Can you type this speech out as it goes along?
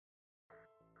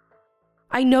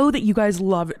I know that you guys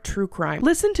love true crime.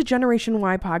 Listen to Generation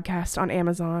Y podcast on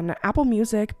Amazon, Apple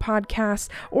Music, Podcasts,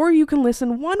 or you can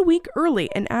listen 1 week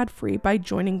early and ad-free by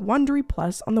joining Wondery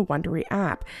Plus on the Wondery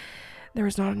app. There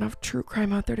is not enough true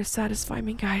crime out there to satisfy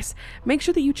me, guys. Make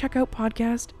sure that you check out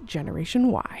podcast Generation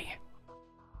Y.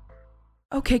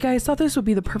 Okay guys, thought this would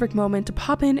be the perfect moment to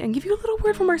pop in and give you a little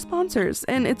word from our sponsors,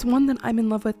 and it's one that I'm in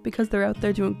love with because they're out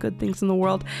there doing good things in the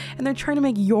world and they're trying to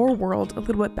make your world a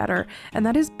little bit better, and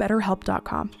that is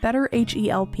BetterHelp.com,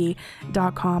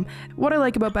 BetterHelp.com. What I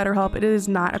like about BetterHelp, it is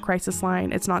not a crisis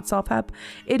line, it's not self-help,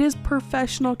 it is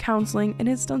professional counseling and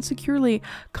it's done securely,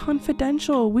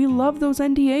 confidential. We love those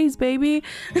NDAs, baby.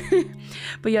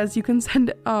 But yes, you can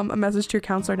send a message to your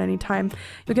counselor at any time.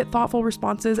 You'll get thoughtful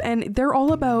responses, and they're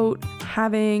all about having,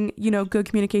 good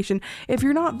communication. If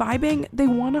you're not vibing, they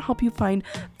want to help you find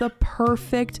the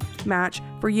perfect match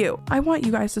for you. I want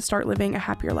you guys to start living a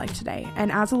happier life today.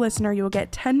 And as a listener, you will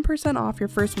get 10% off your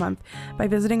first month by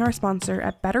visiting our sponsor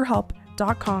at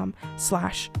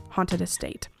betterhelp.com/haunted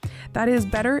estate. That is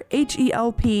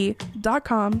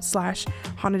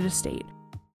betterhelp.com/haunted estate.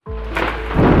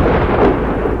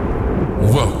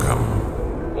 Welcome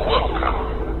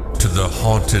to the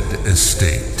Haunted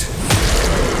Estate.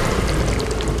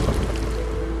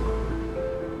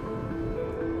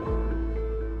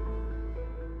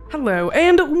 Hello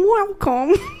and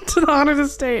welcome to the Haunted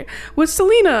Estate with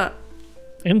Selena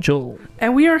and Joel.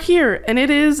 And we are here, and it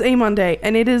is a Monday,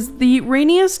 and it is the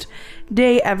rainiest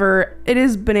day ever. It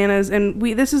is bananas, and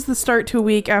this is the start to a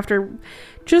week after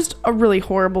just a really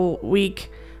horrible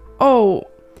week. Oh,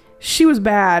 she was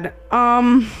bad.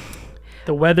 The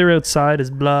weather outside is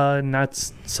blah, and that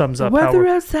sums up the weather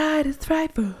outside is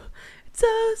frightful. It's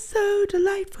so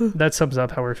delightful. That sums up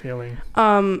how we're feeling.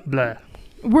 Blah.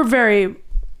 We're very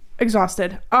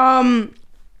exhausted.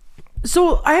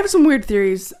 So I have some weird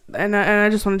theories, and I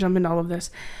just want to jump into all of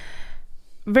this.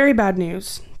 Very bad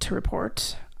news to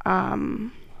report.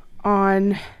 On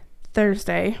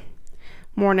Thursday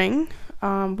morning,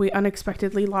 we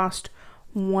unexpectedly lost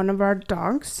one of our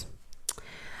dogs.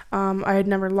 I had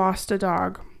never lost a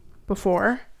dog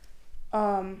before.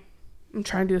 I'm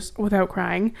trying to do this without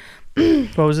crying.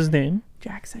 What was his name?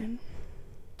 Jackson.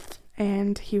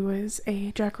 And he was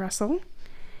a Jack Russell.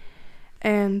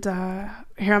 And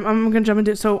here I'm gonna jump into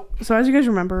it. So as you guys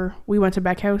remember, we went to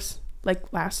Beck House like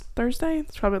last Thursday.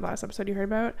 It's probably the last episode you heard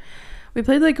about. We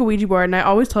played like a Ouija board, and I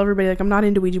always tell everybody like I'm not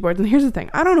into Ouija boards. And here's the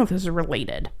thing, I don't know if this is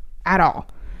related at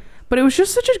all, but it was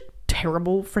just such a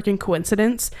terrible freaking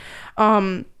coincidence.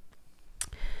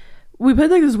 We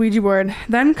played like this Ouija board.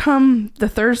 Then come the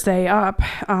Thursday up,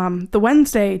 the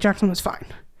Wednesday, Jackson was fine.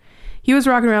 He was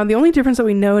rocking around. The only difference that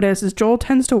we noticed is Joel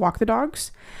tends to walk the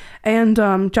dogs. And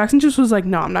Jackson just was like,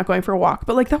 no, I'm not going for a walk.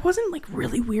 But like that wasn't like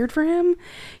really weird for him.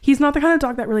 He's not the kind of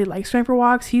dog that really likes going for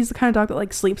walks. He's the kind of dog that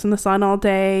like sleeps in the sun all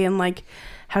day and like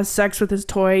has sex with his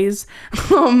toys.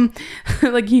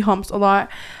 Like he humps a lot.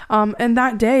 And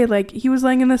that day, like he was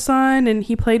laying in the sun and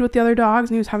he played with the other dogs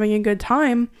and he was having a good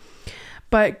time.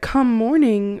 But come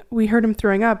morning, we heard him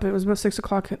throwing up. It was about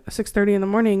 6:30 in the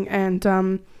morning,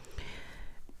 and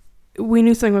we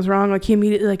knew something was wrong. Like he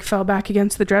immediately like fell back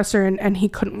against the dresser and he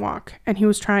couldn't walk. And he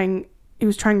was trying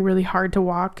really hard to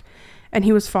walk, and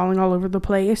he was falling all over the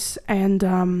place. And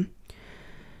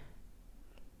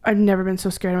I've never been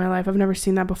so scared in my life. I've never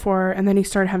seen that before. And then he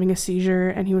started having a seizure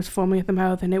and he was foaming at the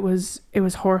mouth, and it was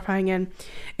horrifying. And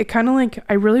it kind of like,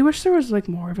 I really wish there was like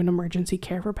more of an emergency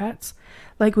care for pets.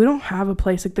 Like we don't have a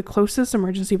place, like the closest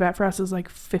emergency vet for us is like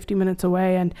 50 minutes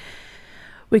away. And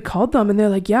we called them and they're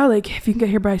like, yeah, like if you can get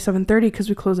here by 7:30 because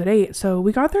we close at 8. So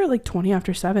we got there at like 20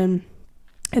 after 7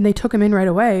 and they took him in right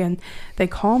away. And they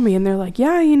called me and they're like,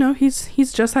 yeah,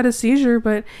 he's just had a seizure,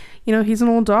 but he's an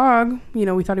old dog. We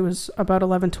thought he was about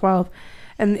 11, 12.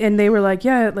 And they were like,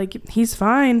 yeah, like he's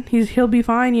fine. He'll be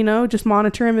fine, just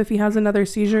monitor him. If he has another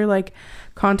seizure, like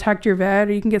contact your vet,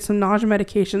 or you can get some nausea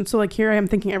medication. So like here I am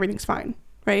thinking everything's fine,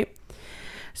 right?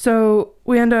 So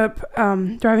we end up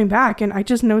driving back, and I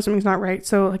just know something's not right.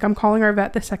 So like I'm calling our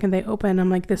vet the second they open. I'm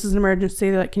like, this is an emergency.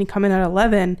 They're like, can you come in at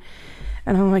 11?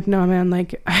 And I'm like, no, man,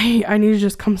 like I need to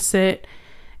just come sit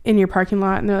in your parking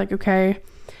lot. And they're like, okay.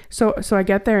 So I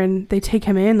get there and they take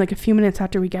him in like a few minutes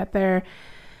after we get there.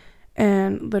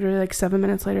 And literally like 7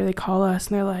 minutes later, they call us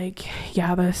and they're like,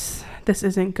 yeah, this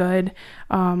isn't good.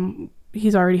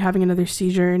 He's already having another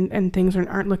seizure and things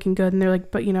aren't looking good. And they're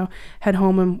like, but head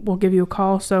home and we'll give you a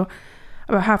call. So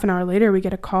about half an hour later, we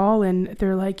get a call and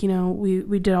they're like,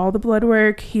 we did all the blood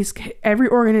work. Every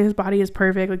organ in his body is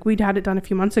perfect. Like we'd had it done a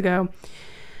few months ago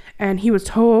and he was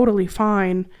totally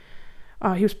fine.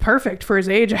 He was perfect for his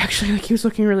age, actually. Like, he was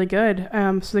looking really good.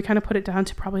 So they kind of put it down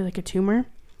to probably like a tumor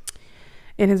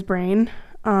in his brain.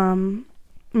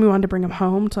 We wanted to bring him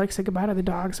home to like say goodbye to the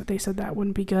dogs, but they said that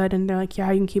wouldn't be good. And they're like,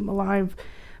 yeah, you can keep him alive,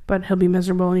 but he'll be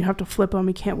miserable and you have to flip him.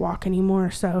 He can't walk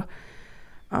anymore. So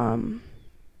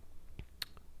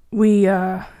we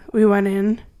went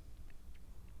in.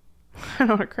 I don't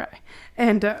want to cry.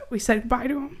 And we said goodbye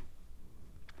to him.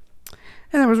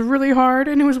 And that was really hard.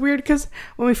 And it was weird because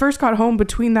when we first got home,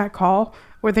 between that call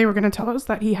where they were going to tell us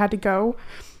that he had to go,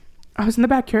 I was in the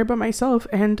backyard by myself.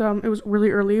 And it was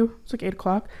really early. It was like 8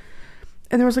 o'clock.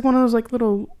 And there was like one of those like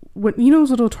little, those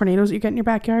little tornadoes that you get in your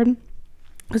backyard?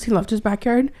 Because he loved his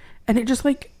backyard. And it just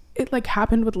like, it like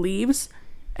happened with leaves.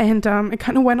 And it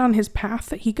kind of went on his path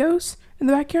that he goes in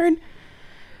the backyard.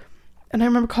 And I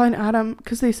remember calling Adam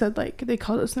because they said like, they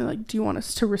called us and they're like, do you want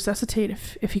us to resuscitate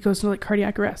if he goes into like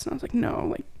cardiac arrest? And I was like, no.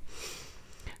 Like,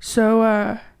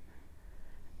 so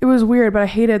it was weird, but I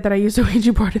hated that I used a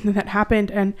Ouija board and then that happened.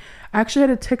 And I actually had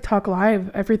a TikTok live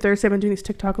every Thursday. I've been doing these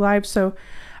TikTok lives. So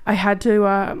I had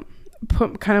to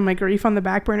put kind of my grief on the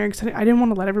back burner because I didn't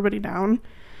want to let everybody down.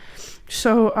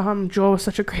 So Joel was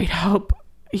such a great help.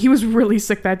 He was really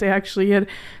sick that day, actually. He had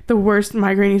the worst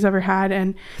migraine he's ever had.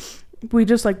 And we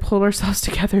just like pulled ourselves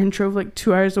together and drove like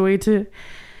 2 hours away to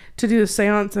do the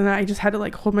seance. And I just had to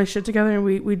like hold my shit together and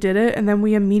we did it. And then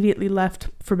we immediately left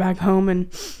for back home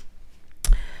and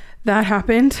that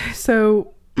happened.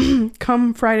 So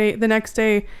come Friday, the next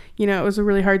day, you know, it was a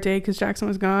really hard day because Jackson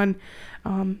was gone.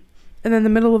 And then the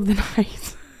middle of the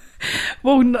night,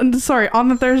 on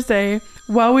the Thursday,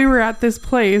 while we were at this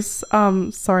place,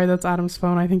 sorry, that's Adam's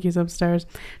phone. I think he's upstairs.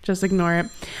 Just ignore it.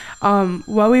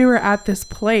 While we were at this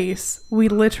place, we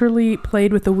literally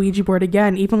played with the Ouija board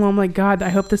again, even though I'm like, God, I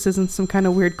hope this isn't some kind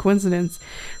of weird coincidence.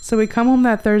 So we come home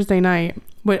that Thursday night.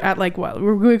 But at like what?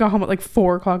 We got home at like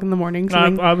 4 o'clock in the morning.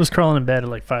 I was crawling in bed at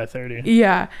like 5:30.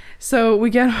 Yeah. So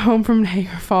we get home from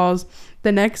Niagara Falls.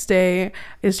 The next day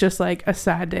is just like a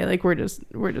sad day. Like we're just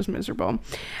miserable.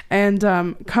 And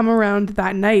come around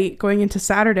that night, going into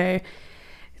Saturday,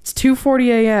 it's 2:40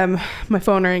 a.m. My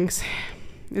phone rings.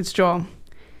 It's Joel.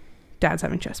 Dad's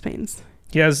having chest pains.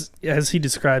 He has, as he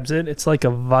describes it, it's like a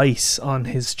vice on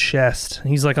his chest.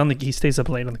 He's like he stays up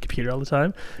late on the computer all the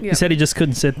time. Yeah. He said he just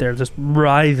couldn't sit there, just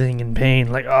writhing in pain.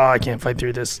 Like, oh, I can't fight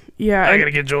through this. Yeah. I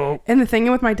gotta get Joel. And the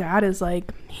thing with my dad is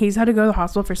like, he's had to go to the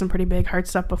hospital for some pretty big heart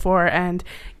stuff before. And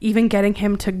even getting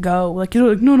him to go, like, he's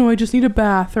like, no, I just need a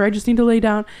bath or I just need to lay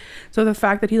down. So the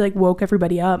fact that he like woke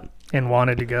everybody up. And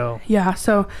wanted to go. Yeah.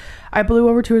 So I blew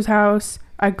over to his house.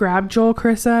 I grabbed Joel,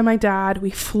 Carissa, and my dad.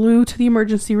 We flew to the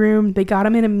emergency room. They got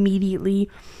him in immediately.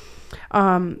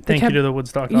 Thank you to the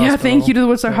Woodstock Hospital. Yeah, thank you to the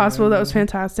Woodstock Hospital. That was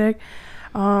fantastic.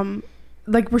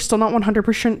 Like, we're still not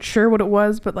 100% sure what it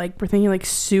was, but like we're thinking like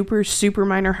super, super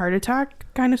minor heart attack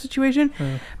kind of situation.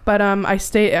 But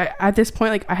at this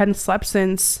point, like I hadn't slept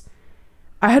since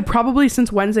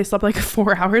Wednesday, slept like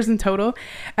 4 hours in total.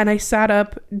 And I sat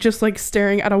up just like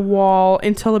staring at a wall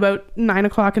until about 9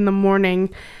 o'clock in the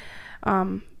morning.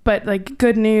 But like,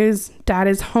 good news, Dad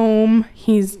is home.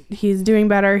 He's doing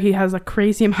better. He has a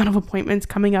crazy amount of appointments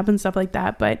coming up and stuff like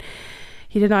that, but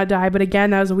he did not die. But again,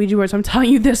 that was a Ouija board. So I'm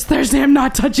telling you, this Thursday, I'm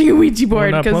not touching a Ouija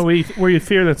board. Where you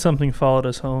fear that something followed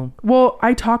us home. Well,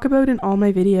 I talk about in all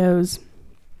my videos,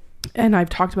 and I've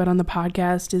talked about on the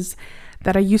podcast, is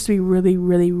that I used to be really,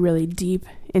 really, really deep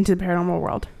into the paranormal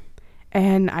world.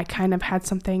 And I kind of had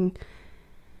something,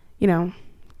 you know,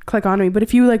 click on me. But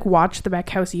if you like watch the Beck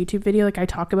House YouTube video, like I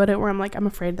talk about it, where I'm like, I'm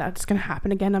afraid that's gonna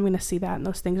happen again. I'm gonna see that and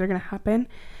those things are gonna happen.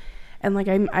 And like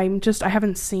I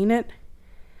haven't seen it,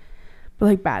 but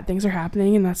like bad things are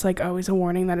happening, and that's like always a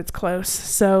warning that it's close.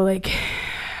 So like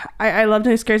I love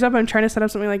doing scary stuff. I'm trying to set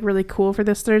up something like really cool for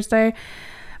this Thursday,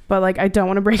 but like I don't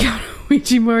want to break out a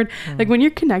Ouija board. Like when you're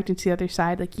connected to the other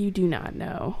side, like you do not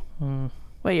know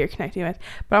what you're connecting with.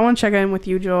 But I want to check in with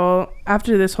you, Joel,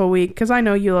 after this whole week, because I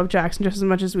know you love Jackson just as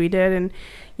much as we did, and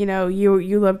you know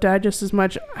you love Dad just as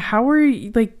much. How are you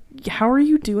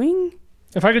doing?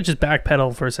 If I could just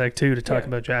backpedal for a sec too to talk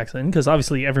about Jackson, because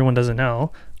obviously everyone doesn't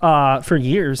know. For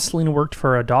years, Selena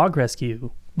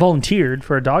volunteered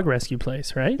for a dog rescue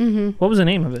place, right? Mm-hmm. What was the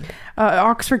name of it?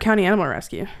 Oxford County Animal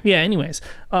Rescue. Yeah. Anyways,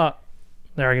 there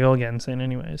I go again saying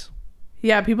anyways.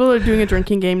 Yeah, people are doing a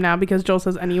drinking game now because Joel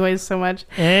says anyways so much.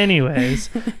 Anyways,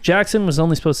 Jackson was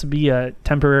only supposed to be a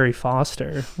temporary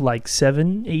foster like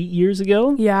 7-8 years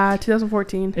ago. Yeah,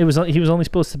 2014. He was only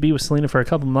supposed to be with Selena for a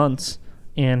couple months,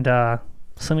 and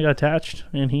Selena got attached,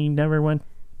 and he never went.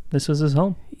 This was his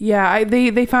home. Yeah,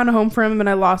 they found a home for him, and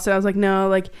I lost it. I was like, no,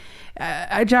 like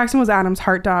Jackson was Adam's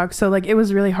heart dog, so like it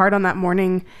was really hard on that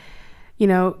morning. you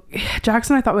know,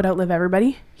 Jackson I thought would outlive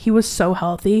everybody. He was so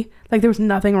healthy. Like there was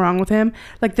nothing wrong with him.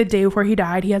 Like the day before he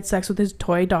died, he had sex with his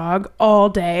toy dog all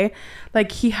day.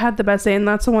 Like he had the best day. And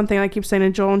that's the one thing I keep saying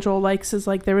to Joel, and Joel likes, is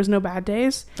like there was no bad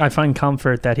days. I find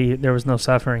comfort that there was no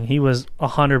suffering. He was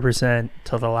 100%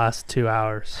 till the last 2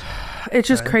 hours. It's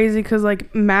just crazy because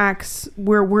like Max,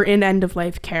 we're in end of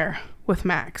life care with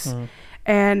Max.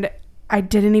 And I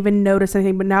didn't even notice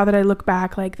anything, but now that I look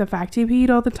back, like the fact he peed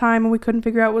all the time and we couldn't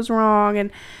figure out what was wrong,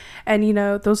 and you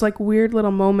know, those like weird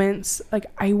little moments, like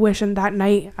I wish. And that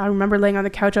night I remember laying on the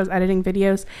couch, I was editing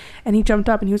videos, and he jumped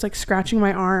up and he was like scratching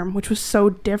my arm, which was so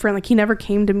different. Like he never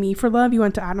came to me for love, he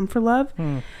went to Adam for love.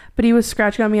 But he was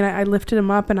scratching on me, and I lifted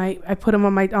him up and I put him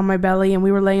on my belly, and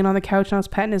we were laying on the couch and I was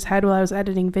petting his head while I was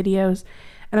editing videos.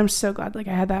 And I'm so glad like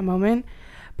I had that moment.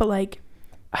 But like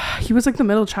he was like the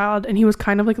middle child, and he was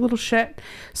kind of like a little shit.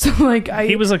 So like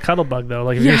he was a cuddle bug though.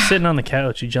 Like if you're sitting on the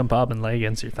couch, you jump up and lay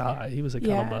against your thigh. He was a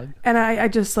cuddle bug. And I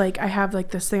just like, I have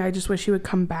like this thing, I just wish he would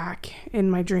come back in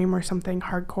my dream or something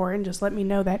hardcore and just let me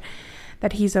know that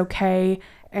he's okay,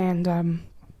 and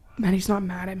that he's not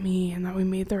mad at me, and that we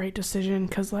made the right decision.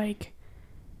 Because like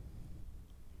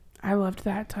I loved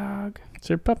that dog. It's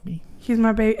your puppy. He's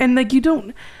my baby. And like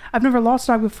I've never lost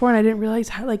a dog before, and I didn't realize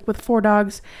how, like with 4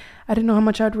 dogs, I didn't know how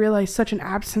much I'd realize such an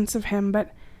absence of him,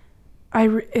 but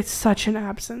it's such an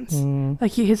absence.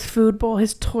 Like his food bowl,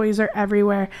 his toys are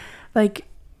everywhere. Like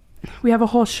we have a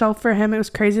whole shelf for him. It was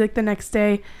crazy. Like the next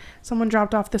day, someone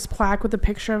dropped off this plaque with a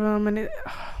picture of him, and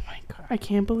oh my God, I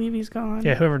can't believe he's gone.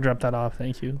 Yeah, whoever dropped that off,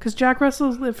 thank you. Because Jack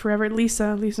Russell's lived forever.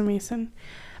 Lisa Mason.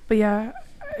 But yeah,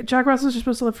 Jack Russell's just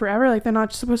supposed to live forever. Like they're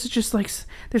not supposed to just like,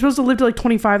 they're supposed to live to like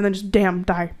 25 and then just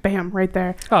die, bam, right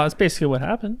there. Oh, that's basically what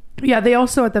happened. Yeah, they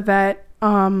also at the vet,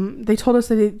 they told us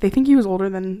that they think he was older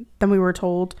than we were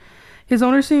told. His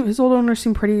old owner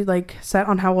seemed pretty like set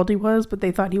on how old he was, but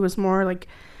they thought he was more like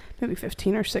maybe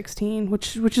 15 or 16,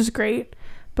 which is great,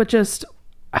 but just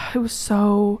it was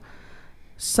so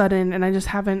sudden, and I just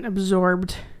haven't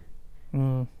absorbed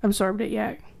it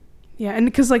yet. Yeah, and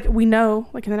because like we know,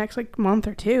 like in the next like month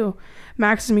or 2,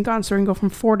 Max is gonna be gone, so we're gonna go from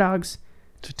 4 dogs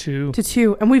to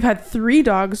 2, and we've had 3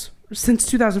 dogs since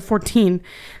 2014.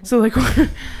 So like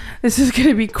this is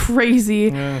gonna be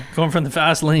crazy. Yeah, going from the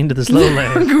fast lane to the slow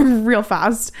lane, real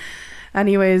fast.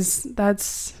 Anyways,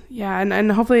 that's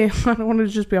and hopefully I don't want to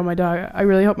just be on my dog. I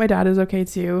really hope my dad is okay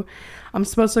too. I'm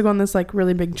supposed to go on this like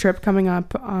really big trip coming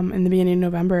up in the beginning of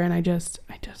November, and I just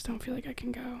don't feel like I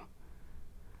can go.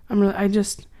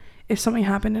 If something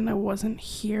happened and I wasn't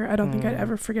here, I don't think I'd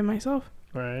ever forgive myself.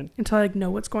 Right. Until I like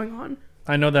know what's going on.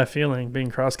 I know that feeling, being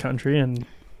cross country and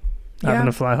having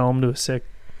to fly home to a sick.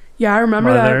 Yeah, I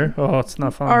remember that. Oh, it's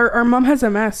not fun. Our mom has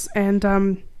MS,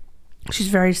 and she's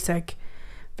very sick,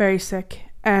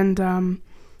 and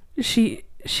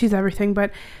she's everything.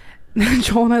 But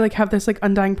Joel and I like have this like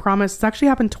undying promise. It's actually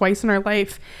happened twice in our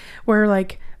life, where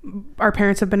like our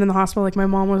parents have been in the hospital. Like my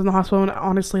mom was in the hospital, and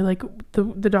honestly like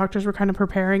the doctors were kind of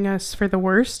preparing us for the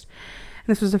worst.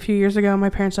 And this was a few years ago. My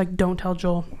parents like, don't tell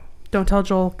Joel,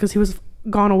 because he was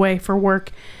gone away for work,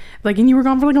 like, and you were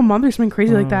gone for like a month or something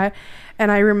crazy like that.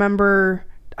 And I remember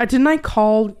I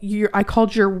called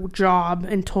your job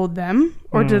and told them,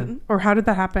 or how did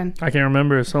that happen? I can't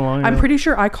remember. It's so long ago. I'm pretty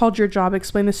sure I called your job,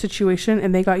 explained the situation,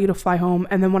 and they got you to fly home.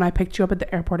 And then when I picked you up at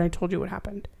the airport, I told you what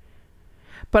happened.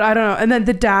 But I don't know. And then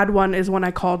the dad one is when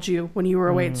I called you when you were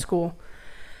away at school.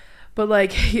 But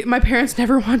like my parents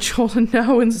never want Joel to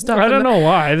know and stuff. I don't know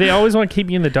why. They always want to keep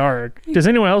you in the dark. Does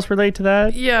anyone else relate to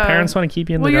that? Yeah. Parents want to keep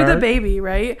you in the dark. Well, you're the baby,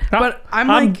 right? But I'm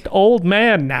like old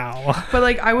man now. But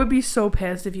like I would be so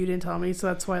pissed if you didn't tell me. So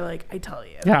that's why like I tell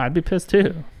you. Yeah, I'd be pissed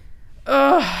too.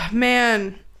 Ugh,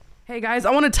 man. Hey guys,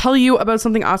 I want to tell you about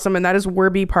something awesome, and that is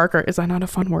Warby Parker. Is that not a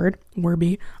fun word?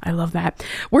 Warby. I love that.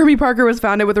 Warby Parker was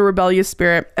founded with a rebellious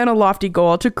spirit and a lofty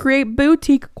goal to create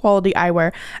boutique quality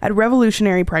eyewear at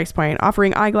revolutionary price point,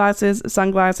 offering eyeglasses,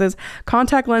 sunglasses,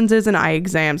 contact lenses, and eye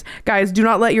exams. Guys, do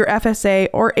not let your FSA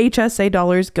or HSA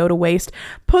dollars go to waste.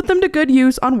 Put them to good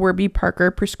use on Warby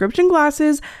Parker prescription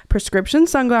glasses, prescription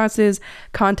sunglasses,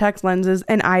 contact lenses,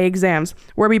 and eye exams.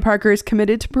 Warby Parker is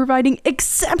committed to providing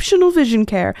exceptional vision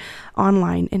care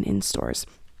online and in stores,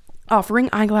 offering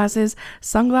eyeglasses,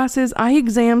 sunglasses, eye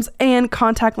exams, and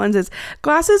contact lenses.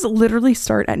 Glasses literally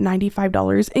start at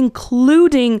 $95,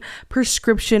 including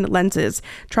prescription lenses.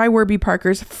 Try Warby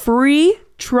Parker's free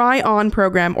try-on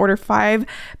program. Order 5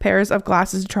 pairs of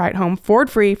glasses to try at home for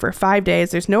free for 5 days.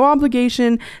 There's no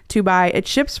obligation to buy. It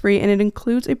ships free, and it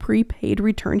includes a prepaid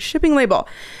return shipping label.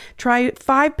 Try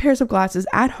 5 pairs of glasses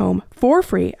at home for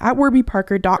free at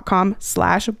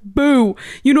warbyparker.com/boo.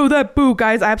 You know that boo,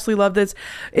 guys. I absolutely love this.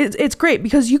 It's great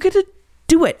because you get to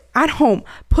Do it at home.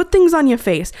 Put things on your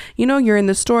face. You know, you're in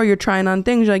the store, you're trying on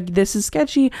things, you're like, this is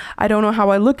sketchy. I don't know how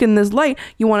I look in this light.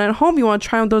 You want it at home, you want to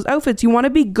try on those outfits. You want to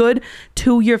be good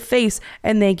to your face,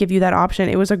 and they give you that option.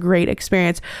 It was a great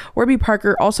experience. Warby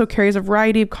Parker also carries a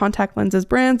variety of contact lenses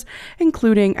brands,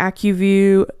 including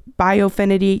AccuView,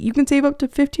 Biofinity. You can save up to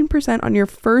 15% on your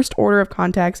first order of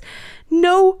contacts.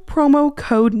 No promo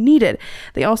code needed.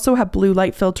 They also have blue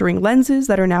light filtering lenses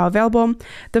that are now available.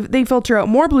 They filter out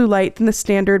more blue light than the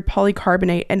standard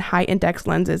polycarbonate and high index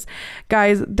lenses.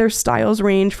 Guys, their styles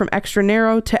range from extra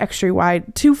narrow to extra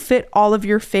wide to fit all of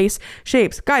your face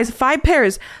shapes. Guys, 5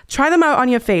 pairs. Try them out on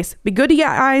your face. Be good to your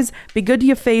eyes, be good to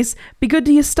your face, be good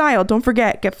to your style. Don't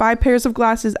forget, get 5 pairs of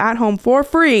glasses at home for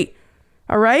free.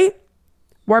 All right?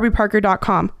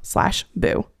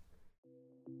 warbyparker.com/boo.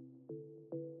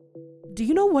 Do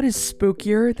you know what is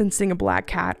spookier than seeing a black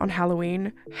cat on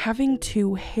Halloween? Having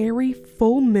 2 hairy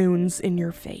full moons in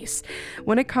your face.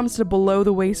 When it comes to below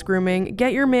the waist grooming,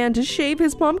 get your man to shave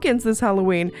his pumpkins this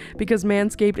Halloween, because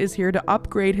Manscaped is here to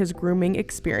upgrade his grooming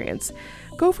experience.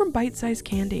 Go from bite-sized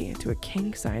candy to a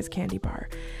king-size candy bar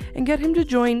and get him to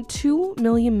join 2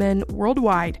 million men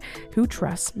worldwide who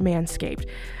trust Manscaped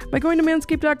by going to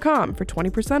manscaped.com for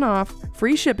 20% off,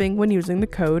 free shipping when using the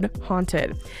code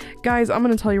HAUNTED. Guys, I'm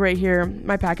going to tell you right here,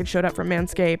 my package showed up from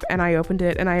Manscaped and I opened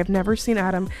it, and I have never seen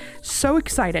Adam so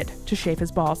excited to shave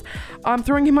his balls. I'm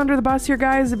throwing him under the bus here,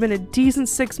 guys. It's been a decent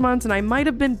 6 months and I might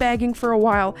have been begging for a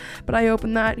while, but I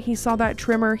opened that, he saw that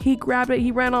trimmer, he grabbed it,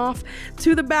 he ran off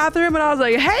to the bathroom, and I was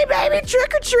like, hey baby,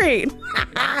 trick or treat.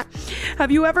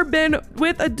 Have you ever been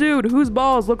with a dude whose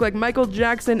balls look like Michael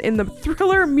Jackson in the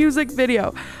Thriller music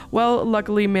video? Well,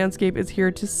 luckily Manscaped is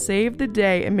here to save the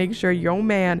day and make sure your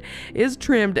man is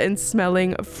trimmed and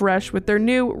smelling fresh with their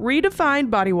new redefined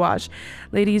body wash.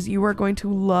 Ladies, you are going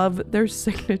to love their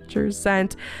signature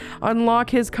scent.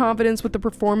 Unlock his confidence with the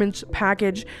Performance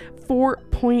Package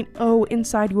 4.0.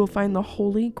 Inside, you will find the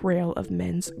holy grail of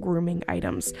men's grooming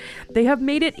items. They have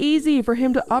made it easy for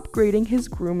him to upgrading his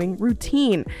grooming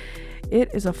routine. It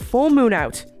is a full moon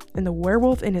out, and the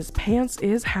werewolf in his pants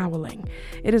is howling.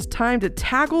 It is time to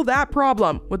tackle that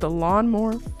problem with the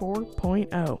Lawnmower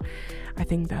 4.0. I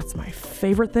think that's my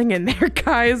favorite thing in there,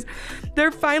 guys.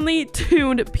 Their finely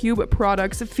tuned pube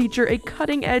products feature a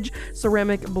cutting-edge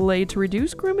ceramic blade to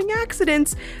reduce grooming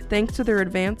accidents thanks to their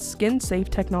advanced skin-safe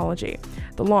technology.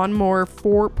 The Lawnmower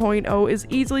 4.0 is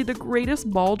easily the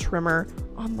greatest ball trimmer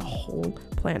on the whole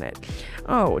planet.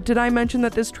 Oh, did I mention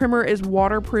that this trimmer is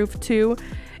waterproof too?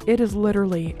 It is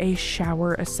literally a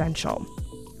shower essential.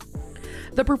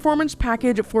 The Performance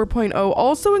Package 4.0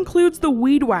 also includes the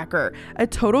Weed Whacker, a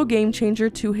total game changer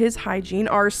to his hygiene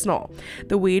arsenal.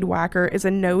 The Weed Whacker is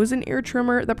a nose and ear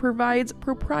trimmer that provides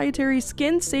proprietary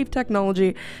skin-safe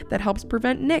technology that helps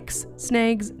prevent nicks,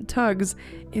 snags, tugs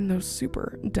in those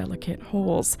super delicate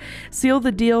holes. Seal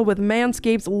the deal with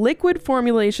Manscaped's liquid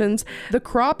formulations, the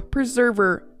Crop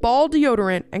Preserver Ball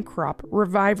Deodorant and Crop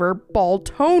Reviver Ball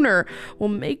Toner will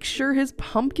make sure his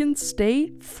pumpkins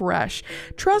stay fresh.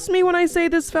 Trust me when I say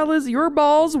this, fellas, your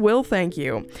balls will thank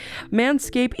you.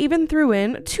 Manscaped even threw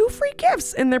in 2 free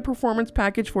gifts in their Performance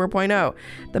Package 4.0,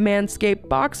 the Manscaped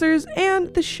Boxers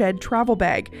and the Shed Travel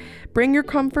Bag. Bring your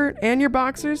comfort and your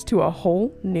boxers to a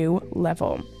whole new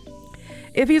level.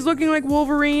 If he's looking like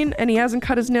Wolverine and he hasn't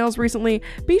cut his nails recently,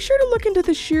 be sure to look into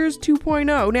the Shears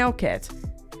 2.0 nail kit.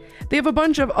 They have a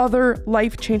bunch of other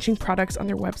life-changing products on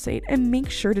their website, and make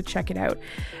sure to check it out.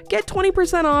 Get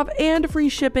 20% off and free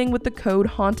shipping with the code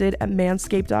HAUNTED at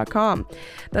manscaped.com.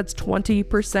 That's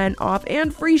 20% off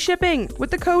and free shipping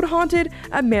with the code HAUNTED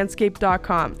at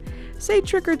manscaped.com. Say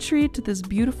trick or treat to this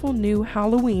beautiful new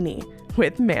Halloweeny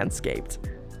with Manscaped.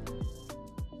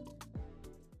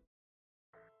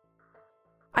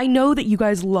 I know that you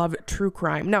guys love true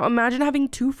crime. Now imagine having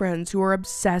 2 friends who are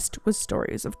obsessed with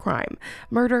stories of crime,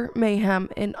 murder, mayhem,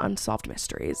 and unsolved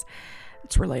mysteries.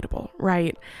 It's relatable,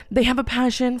 right? They have a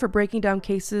passion for breaking down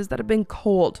cases that have been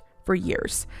cold for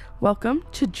years. Welcome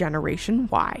to Generation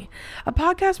Why, a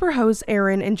podcast where hosts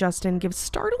Aaron and Justin give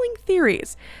startling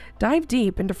theories, dive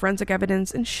deep into forensic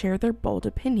evidence, and share their bold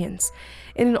opinions.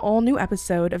 In an all-new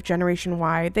episode of Generation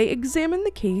Why, they examine the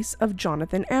case of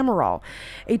Jonathan Amaral,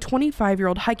 a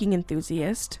 25-year-old hiking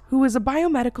enthusiast who was a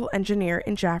biomedical engineer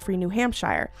in Jaffrey, New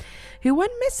Hampshire, who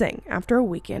went missing after a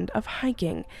weekend of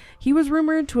hiking. He was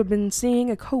rumored to have been seeing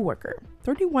a coworker,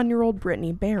 31-year-old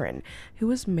Brittany Barron, who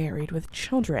was married with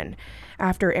children.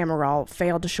 After Amaral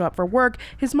failed to show up for work,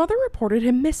 his mother reported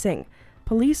him missing.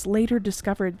 Police later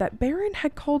discovered that Barron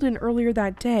had called in earlier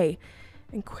that day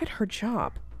and quit her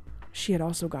job. She had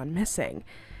also gone missing.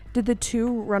 Did the two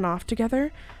run off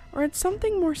together, or had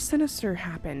something more sinister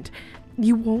happened?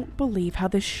 You won't believe how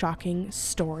this shocking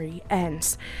story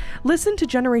ends. Listen to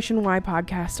Generation Y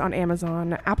podcast on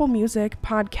Amazon, Apple Music,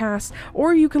 Podcasts,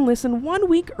 or you can listen 1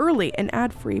 week early and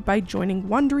ad-free by joining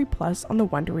Wondery Plus on the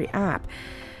Wondery app.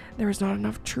 There is not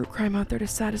enough true crime out there to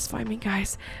satisfy me,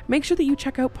 guys. Make sure that you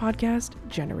check out podcast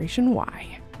Generation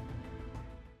Y.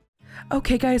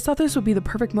 Okay guys, thought this would be the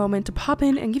perfect moment to pop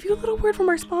in and give you a little word from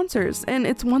our sponsors, and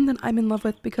it's one that I'm in love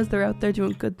with because they're out there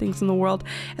doing good things in the world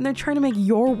and they're trying to make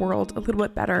your world a little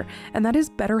bit better, and that is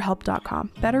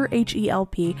BetterHelp.com,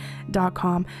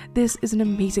 BetterHelp.com. This is an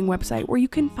amazing website where you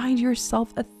can find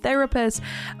yourself a therapist.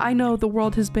 I know the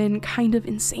world has been kind of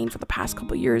insane for the past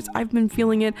couple years. I've been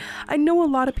feeling it. I know a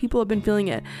lot of people have been feeling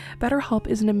it. BetterHelp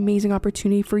is an amazing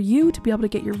opportunity for you to be able to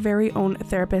get your very own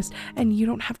therapist, and you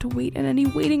don't have to wait in any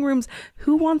waiting rooms.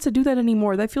 Who wants to do that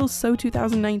anymore? That feels so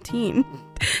 2019.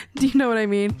 Do you know what I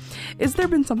mean? Is there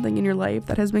been something in your life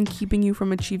that has been keeping you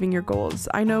from achieving your goals?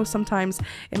 I know sometimes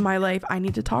in my life I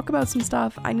need to talk about some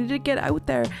stuff. I need to get out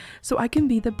there so I can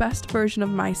be the best version of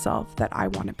myself that I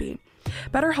want to be.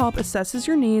 BetterHelp assesses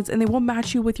your needs and they will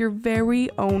match you with your very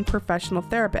own professional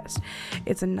therapist.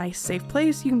 It's a nice, safe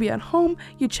place. You can be at home,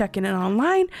 you check in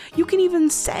online, you can even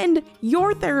send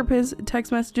your therapist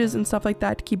text messages and stuff like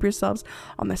that to keep yourselves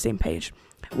on the same page.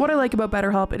 What I like about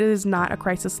BetterHelp, it is not a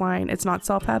crisis line, it's not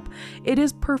self-help, it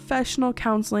is professional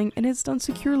counseling, and it's done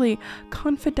securely,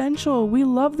 confidential. We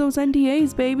love those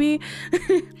NDAs, baby.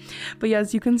 But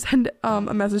yes, you can send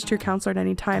a message to your counselor at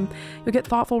any time. You'll get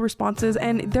thoughtful responses,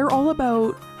 and they're all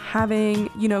about having,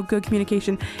 good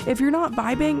communication. If you're not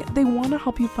vibing, they want to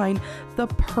help you find the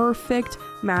perfect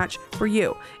match for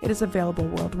you. It is available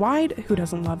worldwide. Who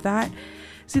doesn't love that?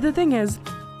 See, the thing is,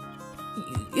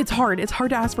 it's hard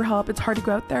to ask for help. It's hard to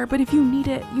go out there, but if you need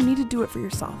it, you need to do it for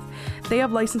yourself. They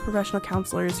have licensed professional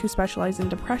counselors who specialize in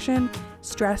depression,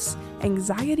 stress,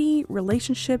 anxiety,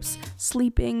 relationships,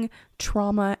 sleeping,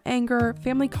 trauma, anger,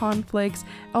 family conflicts,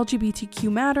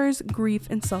 LGBTQ matters, grief,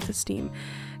 and self-esteem.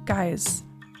 Guys,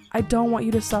 I don't want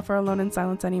you to suffer alone in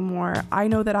silence anymore. I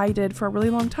know that I did for a really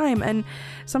long time, and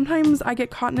sometimes I get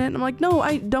caught in it and I'm like, no,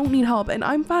 I don't need help and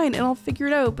I'm fine and I'll figure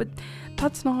it out, but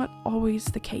that's not always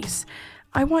the case.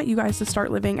 I want you guys to start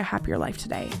living a happier life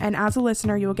today, and as a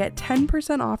listener, you will get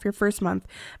 10% off your first month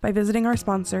by visiting our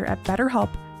sponsor at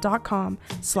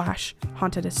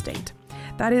betterhelp.com/hauntedestate.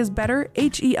 That is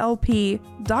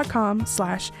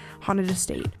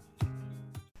betterhelp.com/hauntedestate.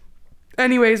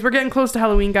 Anyways, we're getting close to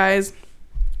Halloween, guys.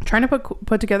 Trying to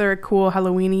put together a cool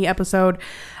Halloween-y episode.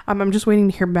 I'm just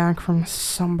waiting to hear back from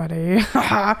somebody.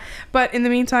 But in the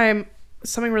meantime,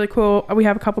 something really cool. We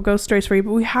have a couple ghost stories for you,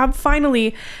 but we have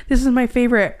finally, this is my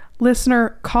favorite,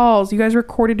 listener calls. You guys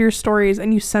recorded your stories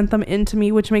and you sent them in to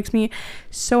me, which makes me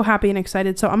so happy and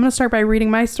excited. So I'm going to start by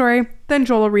reading my story, then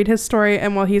Joel will read his story,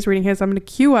 and while he's reading his, I'm going to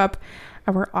queue up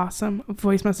our awesome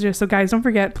voice messages. So guys, don't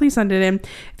forget, please send it in.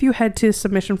 If you head to the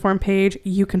submission form page,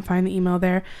 you can find the email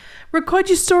there. Record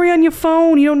your story on your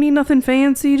phone. You don't need nothing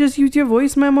fancy. Just use your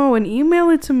voice memo and email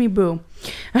it to me, boo.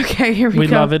 Okay, here we go. We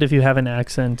love it if you have an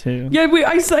accent too. Yeah,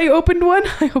 I opened one.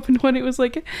 It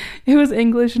was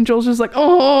English, and Joel's just like,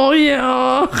 oh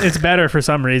yeah. It's better for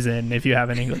some reason if you have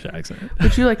an English accent.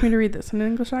 Would you like me to read this in an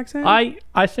English accent? I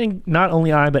think not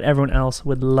only I, but everyone else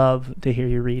would love to hear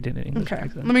you read in an English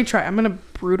accent. Let me try. I'm gonna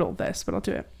brutal this, but I'll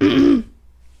do it.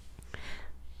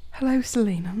 Hello,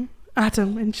 Selena,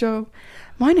 Adam, and Joel.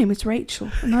 My name is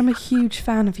Rachel, and I'm a huge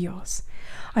fan of yours.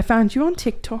 I found you on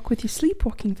TikTok with your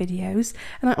sleepwalking videos,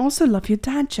 and I also love your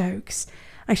dad jokes.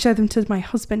 I show them to my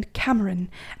husband, Cameron,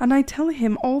 and I tell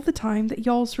him all the time that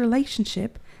y'all's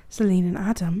relationship, Selena and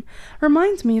Adam,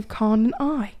 reminds me of Khan and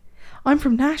I. I'm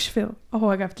from Nashville. Oh,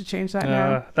 I have to change that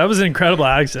now. That was an incredible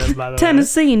accent, by the way.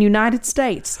 Tennessee in United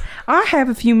States. I have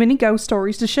a few mini ghost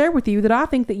stories to share with you that I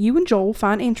think that you and Joel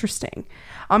find interesting.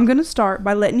 I'm going to start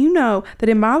by letting you know that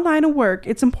in my line of work,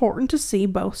 it's important to see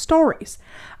both stories.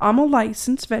 I'm a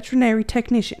licensed veterinary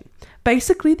technician,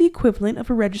 basically the equivalent of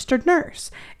a registered nurse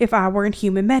if I were in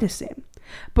human medicine.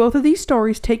 Both of these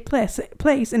stories take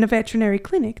place in a veterinary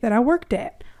clinic that I worked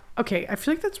at. Okay, I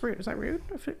feel like that's rude. Is that rude?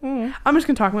 I'm just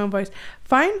going to talk my own voice.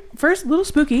 Fine. First, a little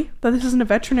spooky that this isn't a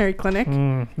veterinary clinic.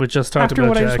 We just talked after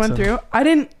about what Jackson. I just went through. I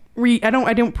didn't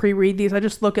pre-read these. I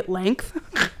just look at length.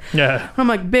 Yeah. I'm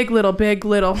like, big, little, big,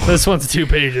 little. This one's 2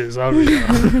 pages. I'll read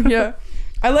it. Yeah.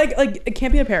 I like it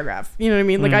can't be a paragraph. You know what I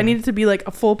mean? Like I need it to be like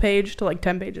a full page to like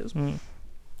 10 pages.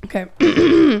 Okay.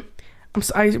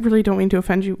 I really don't mean to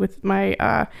offend you with my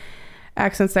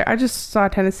accents there. I just saw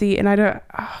Tennessee and oh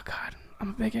God, I'm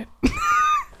a bigot.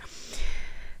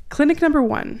 Clinic number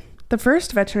 1. The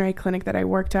first veterinary clinic that I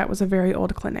worked at was a very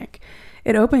old clinic.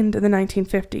 It opened in the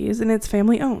 1950s and it's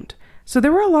family owned. So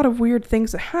there were a lot of weird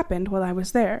things that happened while I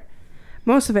was there.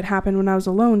 Most of it happened when I was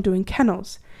alone doing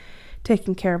kennels,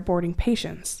 taking care of boarding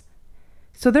patients.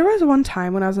 So there was one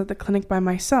time when I was at the clinic by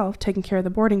myself taking care of the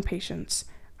boarding patients.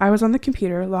 I was on the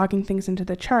computer logging things into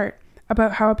the chart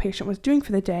about how a patient was doing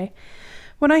for the day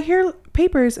when I hear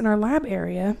papers in our lab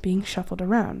area being shuffled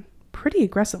around, pretty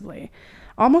aggressively,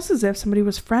 almost as if somebody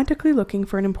was frantically looking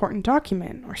for an important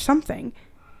document or something.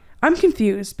 I'm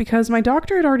confused because my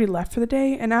doctor had already left for the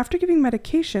day and after giving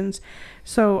medications,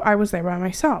 so I was there by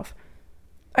myself.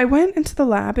 I went into the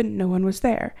lab and no one was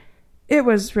there. It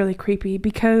was really creepy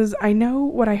because I know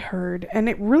what I heard and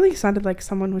it really sounded like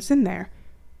someone was in there.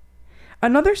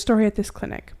 Another story at this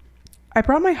clinic. I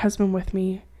brought my husband with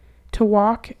me to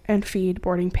walk and feed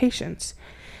boarding patients.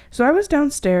 So I was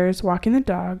downstairs walking the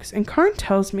dogs and Karn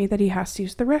tells me that he has to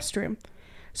use the restroom.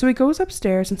 So he goes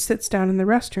upstairs and sits down in the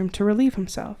restroom to relieve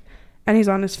himself. And he's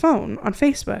on his phone, on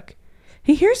Facebook.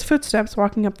 He hears footsteps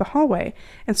walking up the hallway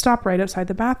and stop right outside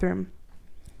the bathroom.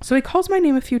 So he calls my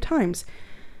name a few times,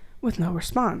 with no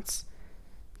response.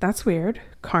 That's weird,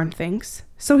 Karn thinks.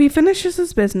 So he finishes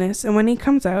his business, and when he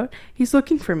comes out, he's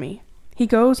looking for me. He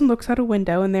goes and looks out a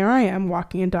window, and there I am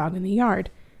walking a dog in the yard.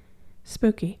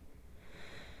 Spooky.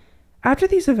 After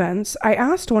these events, I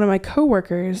asked one of my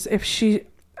coworkers and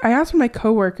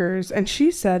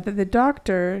she said that the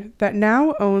doctor that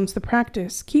now owns the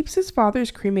practice keeps his father's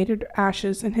cremated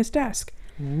ashes in his desk.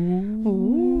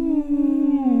 Ooh.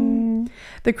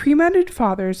 The cremated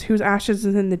father's whose ashes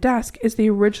is in the desk is the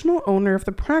original owner of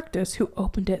the practice who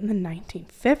opened it in the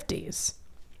 1950s.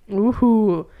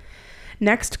 Ooh.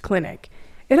 Next clinic.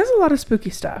 It has a lot of spooky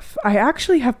stuff. I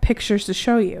actually have pictures to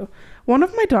show you. One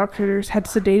of my doctors had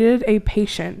sedated a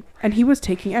patient and he was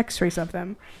taking x-rays of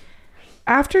them.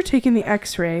 After taking the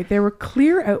x-ray, there were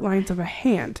clear outlines of a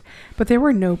hand, but there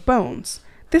were no bones.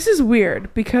 This is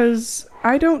weird because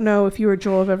I don't know if you or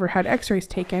Joel have ever had x-rays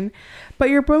taken, but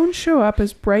your bones show up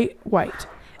as bright white.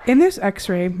 In this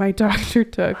x-ray my doctor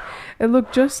took, it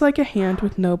looked just like a hand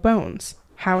with no bones.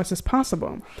 How is this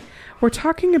possible? We're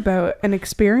talking about an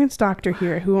experienced doctor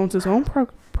here who owns his own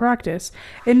practice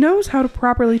and knows how to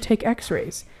properly take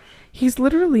x-rays. He's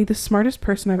literally the smartest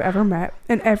person I've ever met,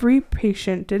 and every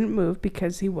patient didn't move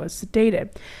because he was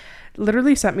sedated.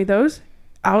 Literally sent me those.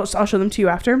 I'll show them to you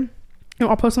after.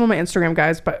 I'll post them on my Instagram,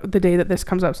 guys, but the day that this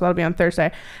comes up, so that'll be on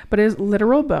Thursday. But it is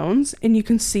literal bones, and you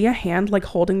can see a hand like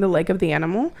holding the leg of the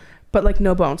animal, but like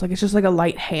no bones. Like it's just like a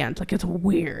light hand. Like it's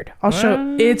weird.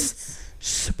 It's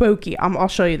spooky. I'll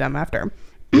show you them after.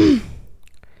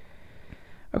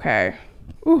 Okay.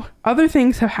 Ooh, other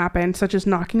things have happened, such as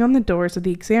knocking on the doors of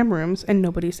the exam rooms and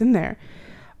nobody's in there.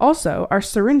 Also, our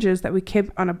syringes that we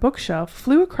keep on a bookshelf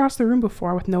flew across the room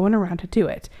before with no one around to do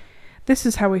it. This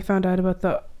is how we found out about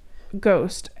the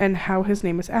ghost and how his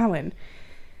name is Alan.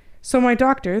 So my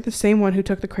doctor, the same one who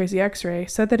took the crazy x-ray,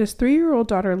 said that his 3-year-old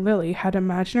daughter Lily had an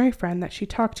imaginary friend that she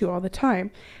talked to all the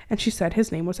time, and she said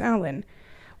his name was Alan.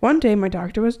 One day my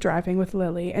doctor was driving with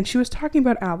Lily and she was talking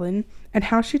about Alan and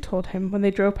how she told him when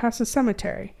they drove past the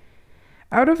cemetery.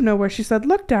 Out of nowhere she said,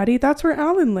 "Look, Daddy, that's where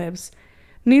Alan lives."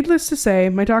 Needless to say,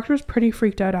 my doctor was pretty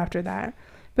freaked out after that.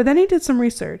 But then he did some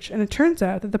research and it turns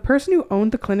out that the person who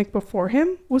owned the clinic before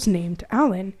him was named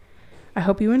Alan. I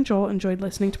hope you and Joel enjoyed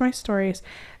listening to my stories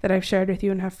that I've shared with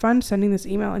you and have fun sending this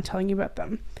email and telling you about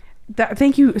them.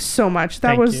 Thank you so much.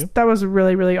 That was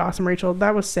really, really awesome, Rachel.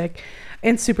 That was sick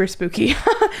and super spooky.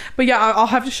 But yeah, I'll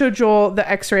have to show Joel the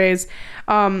x-rays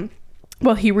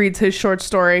while he reads his short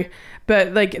story.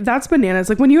 But like that's bananas.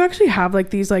 Like when you actually have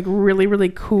like these like really, really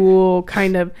cool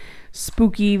kind of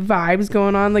spooky vibes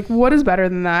going on, like what is better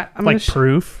than that? I'm like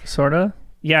proof, sort of.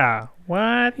 Yeah.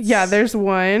 What? Yeah, there's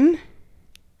one.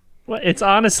 Well, it's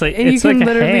honestly, and it's you can like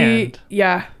literally, a hand.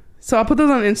 Yeah. So I'll put those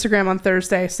on Instagram on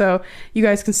Thursday so you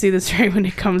guys can see this right when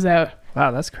it comes out. Wow,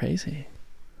 that's crazy.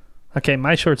 Okay,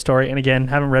 my short story, and again,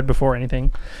 haven't read before or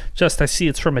anything. Just I see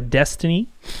it's from a Destiny.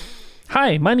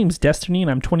 Hi, my name's Destiny, and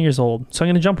I'm 20 years old, so I'm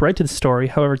going to jump right to the story.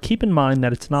 However, keep in mind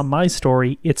that it's not my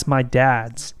story, it's my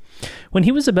dad's. When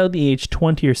he was about the age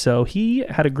 20 or so, he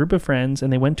had a group of friends,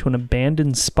 and they went to an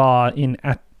abandoned spa in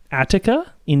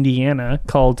Attica, Indiana,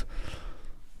 called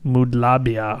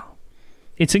Mudlabia.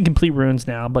 It's in complete ruins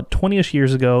now, but 20-ish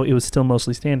years ago, it was still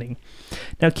mostly standing.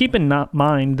 Now, keep in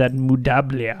mind that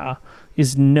Mudlabia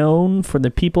is known for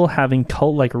the people having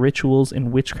cult-like rituals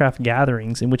and witchcraft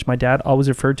gatherings, in which my dad always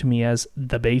referred to me as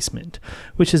the basement,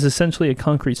 which is essentially a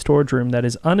concrete storage room that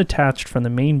is unattached from the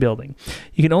main building.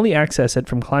 You can only access it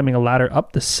from climbing a ladder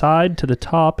up the side to the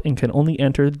top and can only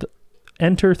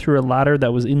enter through a ladder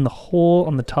that was in the hole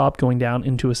on the top going down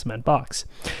into a cement box.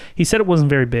 He said it wasn't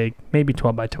very big, maybe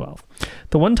 12 by 12.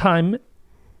 The one time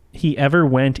he ever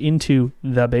went into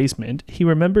the basement, he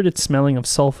remembered it smelling of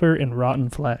sulfur and rotten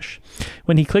flesh.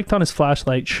 When he clicked on his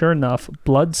flashlight, sure enough,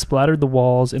 blood splattered the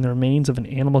walls and the remains of an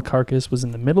animal carcass was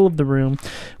in the middle of the room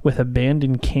with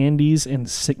abandoned candles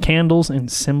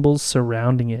and symbols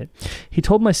surrounding it. He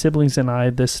told my siblings and I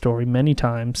this story many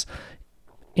times,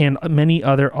 and many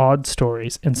other odd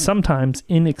stories, and sometimes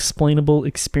inexplainable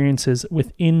experiences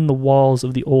within the walls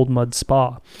of the old mud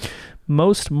spa.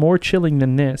 More chilling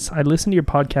than this, I listen to your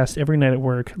podcast every night at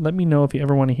work. Let me know if you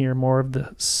ever want to hear more of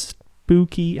the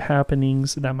spooky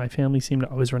happenings that my family seem to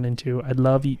always run into. I'd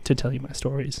love to tell you my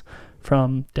stories.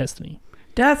 From Destiny.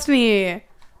 Destiny,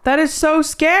 that is so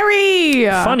scary.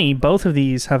 Funny, both of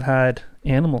these have had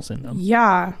animals in them.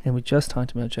 Yeah. And we just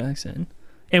talked about Jackson.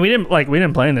 And we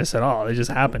didn't plan this at all. It just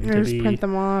happened to be. Print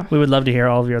them off. We would love to hear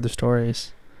all of your other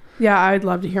stories. Yeah, I'd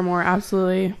love to hear more.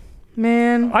 Absolutely.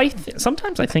 Man.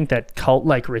 Sometimes I think that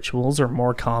cult-like rituals are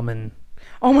more common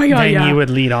oh my God, than you would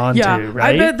lead on to,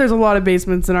 right? I bet there's a lot of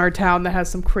basements in our town that has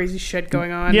some crazy shit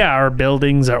going on. Yeah, our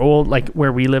buildings are old. Like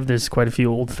where we live, there's quite a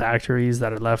few old factories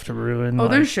that are left to ruin. Oh,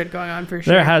 there's shit going on for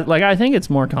sure. I think it's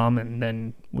more common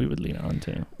than we would lead on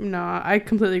to. No, I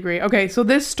completely agree. Okay, so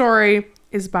this story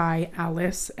is by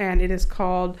Alice, and it is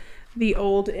called The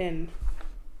Old Inn.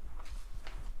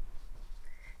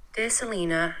 Dear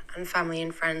Selena and family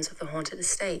and friends of the Haunted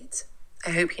Estate, I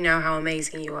hope you know how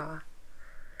amazing you are.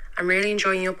 I'm really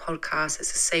enjoying your podcast.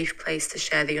 It's a safe place to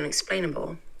share the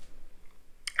unexplainable.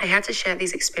 I had to share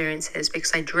these experiences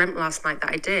because I dreamt last night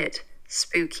that I did.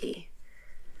 Spooky.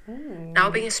 Now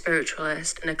being a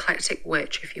spiritualist, an eclectic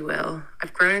witch, if you will,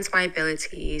 I've grown into my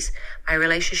abilities, my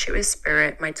relationship with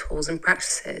spirit, my tools and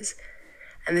practices.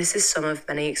 And this is some of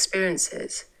many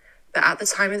experiences. But at the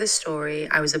time of the story,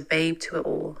 I was a babe to it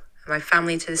all, and my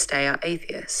family to this day are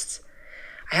atheists.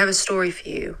 I have a story for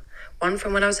you, one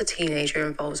from when I was a teenager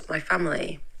involves my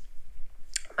family.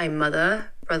 My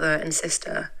mother, brother, and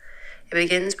sister. It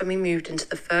begins when we moved into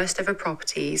the first ever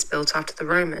properties built after the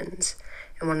Romans,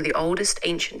 in one of the oldest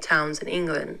ancient towns in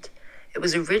England. It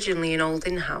was originally an old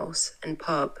inn-house and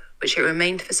pub, which it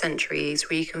remained for centuries,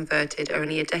 reconverted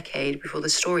only a decade before the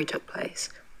story took place.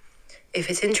 If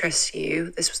it interests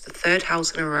you, this was the third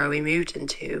house in a row we moved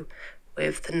into,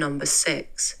 with the number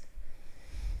 6.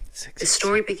 The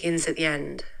story begins at the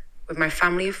end, with my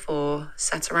family of 4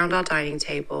 sat around our dining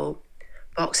table,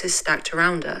 boxes stacked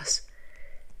around us,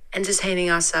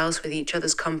 entertaining ourselves with each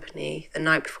other's company the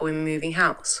night before we were moving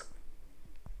house.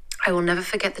 I will never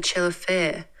forget the chill of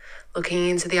fear, looking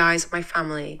into the eyes of my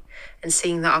family and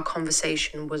seeing that our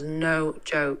conversation was no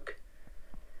joke.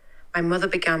 My mother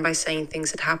began by saying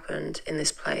things had happened in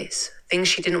this place, things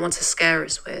she didn't want to scare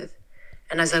us with.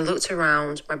 And as I looked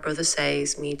around, my brother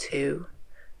says, "Me too."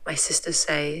 My sister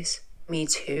says, "Me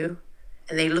too."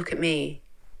 And they look at me,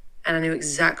 and I knew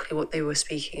exactly what they were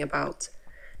speaking about.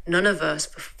 None of us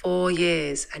for 4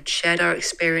 years had shared our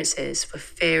experiences for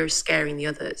fear of scaring the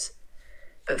others.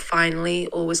 But finally,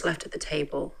 all was left at the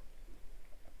table.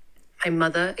 My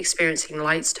mother experiencing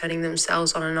lights turning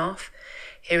themselves on and off,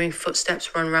 hearing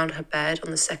footsteps run round her bed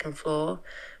on the second floor,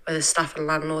 where the staff and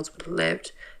landlords would have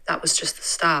lived. That was just the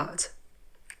start.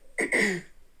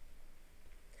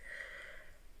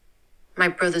 My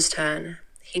brother's turn.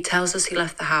 He tells us he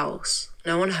left the house,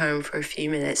 no one home, for a few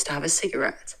minutes to have a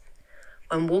cigarette.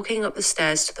 When walking up the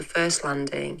stairs to the first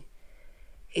landing,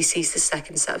 he sees the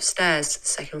second set of stairs to the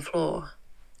second floor.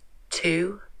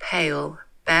 2 pale,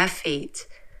 bare feet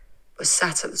were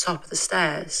sat at the top of the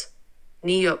stairs,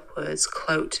 knee upwards,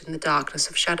 cloaked in the darkness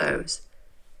of shadows.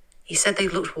 He said they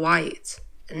looked white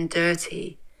and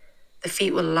dirty. The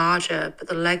feet were larger, but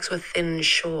the legs were thin and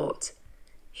short.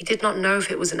 He did not know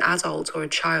if it was an adult or a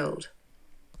child.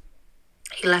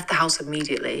 He left the house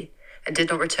immediately and did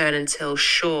not return until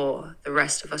sure the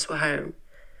rest of us were home.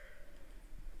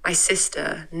 My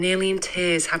sister, nearly in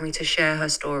tears, having to share her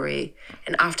story,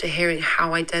 and after hearing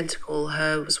how identical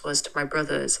hers was to my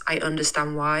brother's, I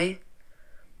understand why.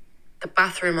 The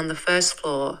bathroom on the first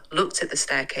floor looked at the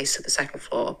staircase to the second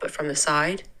floor, but from the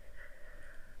side.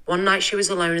 One night she was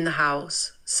alone in the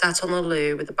house, sat on the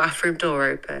loo with the bathroom door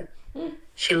open.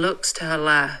 She looks to her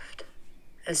left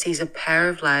and sees a pair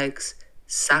of legs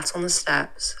sat on the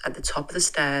steps at the top of the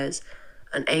stairs,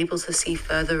 unable to see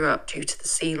further up due to the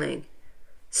ceiling.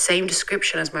 Same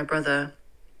description as my brother.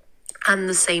 And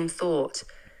the same thought.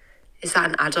 Is that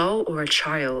an adult or a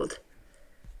child?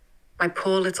 My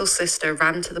poor little sister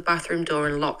ran to the bathroom door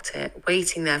and locked it,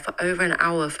 waiting there for over an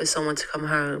hour for someone to come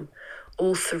home.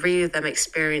 All 3 of them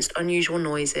experienced unusual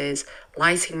noises,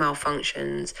 lighting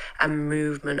malfunctions, and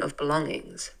movement of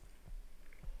belongings.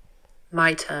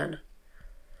 My turn.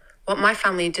 What my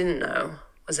family didn't know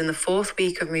was in the 4th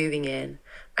week of moving in.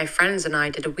 My friends and I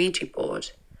did a Ouija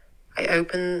board. I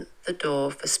opened the door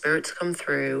for spirit to come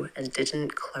through and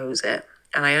didn't close it.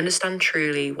 And I understand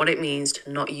truly what it means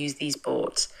to not use these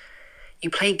boards. You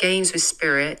play games with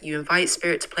spirit, you invite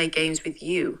spirit to play games with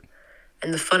you.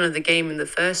 And the fun of the game in the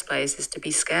first place is to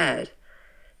be scared.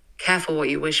 Careful what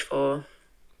you wish for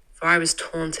I was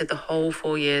taunted the whole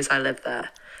 4 years I lived there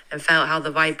and felt how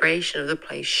the vibration of the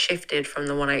place shifted from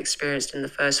the one I experienced in the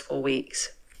first 4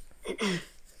 weeks.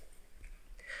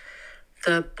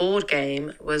 The board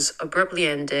game was abruptly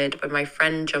ended when my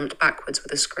friend jumped backwards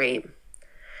with a scream.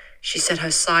 She said her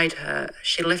side hurt,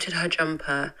 she lifted her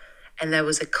jumper, and there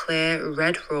was a clear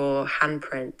red raw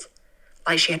handprint,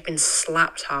 like she had been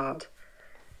slapped hard.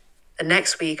 The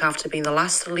next week, after being the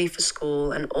last to leave for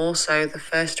school and also the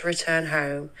first to return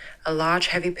home, a large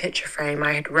heavy picture frame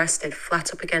I had rested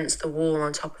flat up against the wall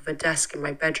on top of a desk in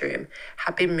my bedroom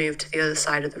had been moved to the other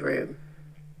side of the room.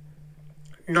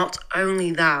 Not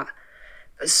only that,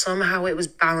 but somehow it was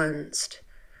balanced.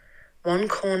 One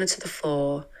corner to the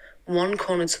floor, one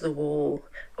corner to the wall.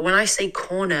 But when I say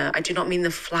corner, I do not mean the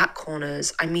flat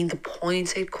corners, I mean the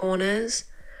pointed corners.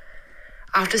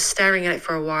 After staring at it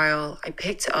for a while, I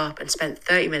picked it up and spent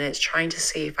 30 minutes trying to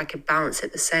see if I could balance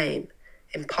it the same.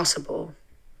 Impossible.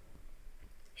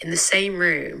 In the same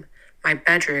room, my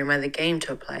bedroom where the game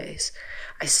took place,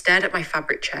 I stared at my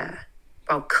fabric chair,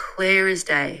 while clear as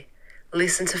day,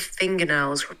 listened to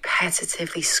fingernails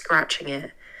repetitively scratching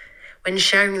it. When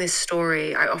sharing this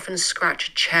story, I often scratch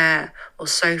a chair or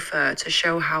sofa to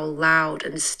show how loud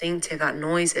and distinctive that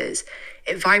noise is.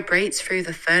 It vibrates through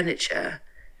the furniture.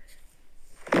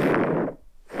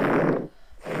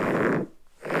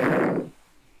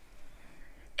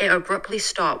 It abruptly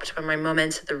stopped when my mum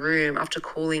entered the room after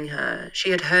calling her. She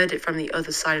had heard it from the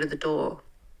other side of the door.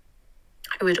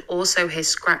 I would also hear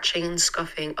scratching and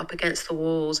scuffing up against the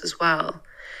walls as well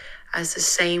as the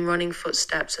same running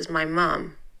footsteps as my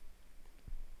mum.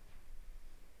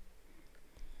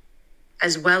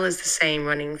 As well as the same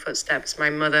running footsteps my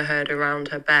mother heard around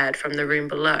her bed from the room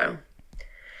below.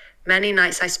 Many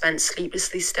nights I spent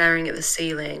sleeplessly staring at the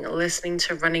ceiling, listening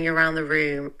to running around the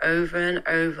room over and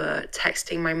over,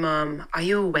 texting my mum, "Are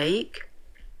you awake?"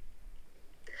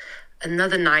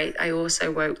 Another night, I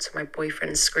also woke to my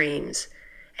boyfriend's screams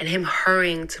and him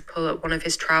hurrying to pull up one of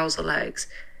his trouser legs,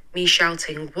 me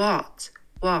shouting, "What?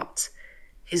 What?"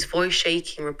 His voice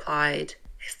shaking replied,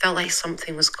 "It felt like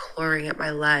something was clawing at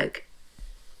my leg."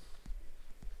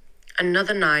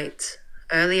 Another night,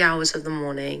 early hours of the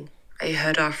morning, I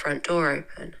heard our front door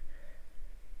open.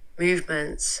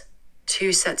 Movements,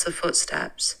 2 sets of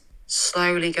footsteps,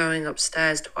 slowly going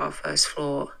upstairs to our first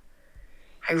floor.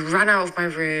 I ran out of my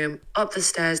room, up the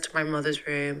stairs to my mother's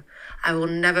room. I will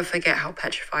never forget how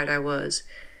petrified I was,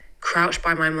 crouched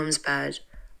by my mum's bed,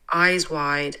 eyes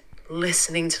wide,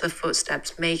 listening to the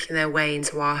footsteps making their way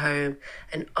into our home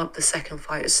and up the second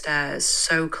flight of stairs,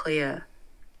 so clear.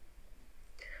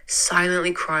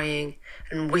 Silently crying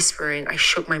and whispering, I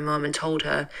shook my mum and told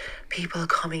her, "People are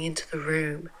coming into the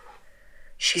room."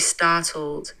 She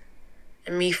startled,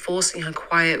 and me forcing her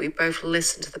quiet, we both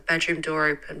listened to the bedroom door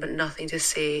open, but nothing to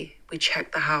see. We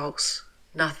checked the house,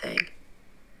 nothing.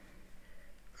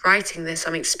 Writing this,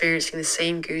 I'm experiencing the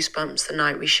same goosebumps the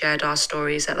night we shared our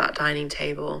stories at that dining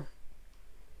table.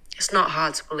 It's not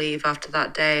hard to believe after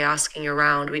that day asking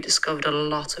around, we discovered a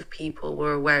lot of people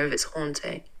were aware of its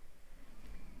haunting.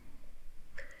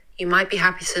 You might be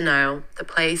happy to know the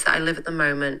place that I live at the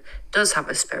moment does have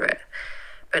a spirit,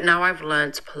 but now I've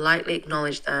learned to politely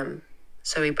acknowledge them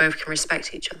so we both can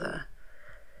respect each other.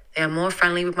 They are more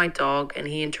friendly with my dog and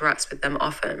he interacts with them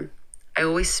often. I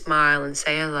always smile and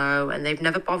say hello and they've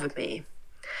never bothered me.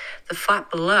 The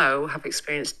flat below have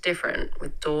experienced different,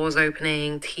 with doors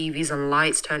opening, TVs and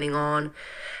lights turning on,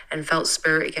 and felt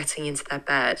spirit getting into their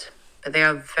bed, but they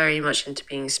are very much into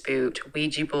being spooked,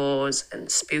 Ouija boards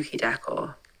and spooky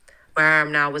decor. Where I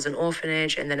am now was an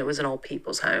orphanage and then it was an old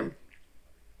people's home.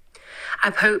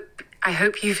 I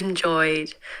hope you've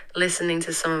enjoyed listening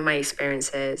to some of my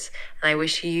experiences, and I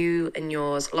wish you and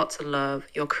yours lots of love.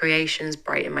 Your creations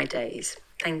brighten my days.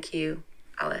 Thank you,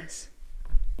 Alice.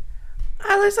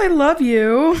 Alice, I love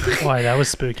you. Why, that was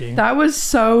spooky. That was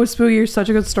so spooky. You're such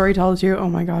a good storyteller too. Oh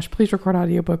my gosh, please record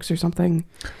audiobooks or something.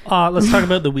 Let's talk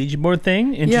about the Ouija board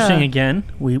thing. Interesting Yeah. again.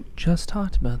 We just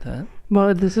talked about that.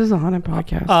 Well, this is a haunted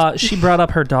podcast. She brought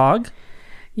up her dog.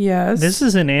 Yes. This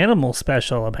is an animal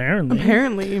special, apparently.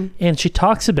 Apparently. And she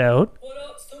talks about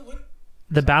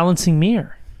the balancing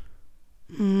mirror.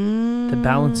 The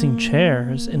balancing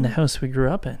chairs in the house we grew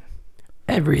up in.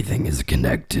 Everything is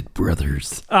connected,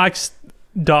 brothers.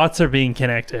 Dots are being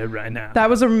connected right now. That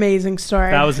was an amazing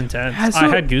story. That was intense. So, I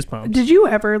had goosebumps. Did you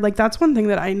ever, like, that's one thing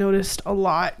that I noticed a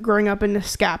lot growing up in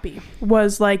Nescapi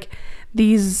was, like,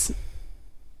 these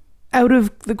out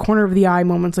of the corner of the eye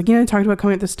moments. Like, you know, I talked about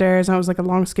coming up the stairs and I was like a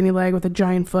long skinny leg with a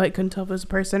giant foot. Couldn't tell if it was a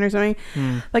person or something.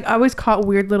 Like, I always caught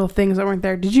weird little things that weren't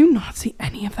there. Did you not see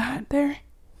any of that there?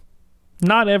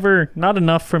 Not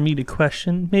enough for me to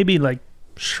question. Maybe, like,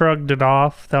 shrugged it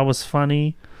off. That was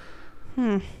funny.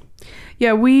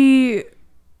 Yeah,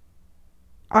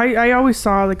 I always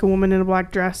saw, like, a woman in a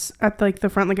black dress at, like, the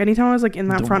front. Like, anytime I was, like, in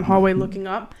that front hallway looking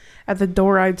up at the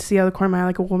door, I'd see out of the corner of my eye,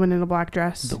 like, a woman in a black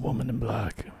dress. The Woman in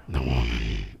Black. The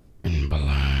Woman in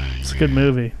Black. It's a good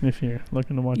movie if you're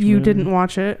looking to watch a You movie. didn't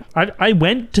watch it? I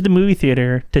went to the movie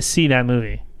theater to see that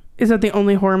movie. Is that the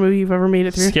only horror movie you've ever made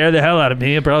it through? Scared the hell out of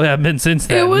me. It probably haven't been since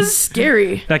then. It was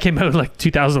scary. That came out like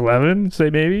 2011, say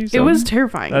maybe. It was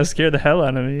terrifying. That scared the hell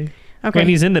out of me. Okay. When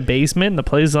he's in the basement and the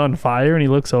place is on fire and he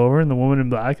looks over and the Woman in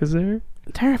Black is there.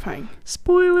 Terrifying.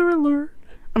 Spoiler alert.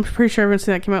 I'm pretty sure everyone's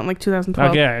seen that came out in like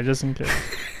 2012. Okay, just in case.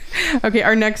 Okay,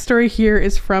 our next story here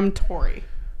is from Tori.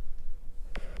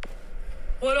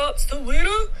 What up, Selena?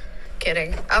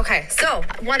 Kidding. Okay, so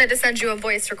wanted to send you a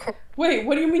voice record. Wait,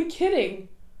 what do you mean kidding?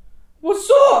 What's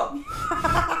up?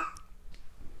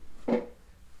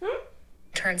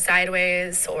 Turned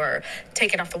sideways or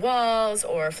taken off the walls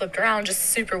or flipped around, just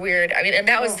super weird. I mean, and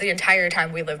that was the entire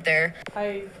time we lived there.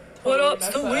 What up,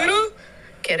 Selena?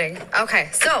 Kidding. Okay,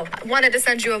 so wanted to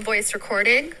send you a voice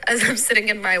recording as I'm sitting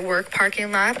in my work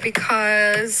parking lot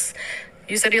because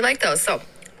you said you liked those. So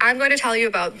I'm going to tell you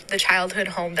about the childhood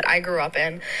home that I grew up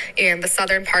in the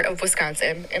southern part of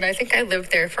Wisconsin. And I think I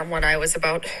lived there from when I was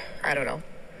about, I don't know,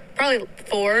 probably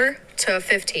 4 to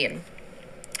 15.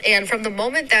 And from the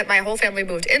moment that my whole family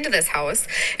moved into this house,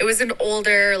 it was an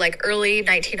older, like early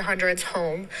 1900s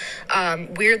home.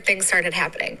 Weird things started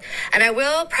happening. And I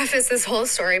will preface this whole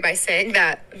story by saying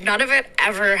that none of it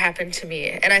ever happened to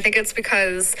me. And I think it's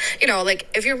because, you know, like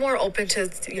if you're more open to,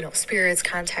 you know, spirits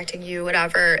contacting you,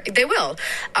 whatever, they will.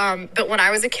 But when I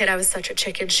was a kid, I was such a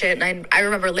chicken shit. And I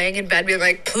remember laying in bed being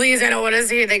like, please, I don't want to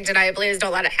see anything tonight. Please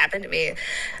don't let it happen to me.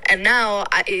 And now,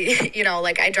 you know,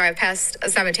 like I drive past a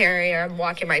cemetery or I'm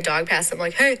walking my dog past, I'm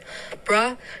like, hey,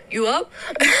 bruh, you up?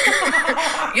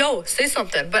 Yo, say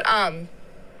something. But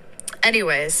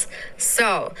anyways,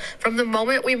 so from the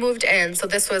moment we moved in, so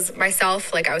this was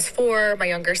myself, like I was 4, my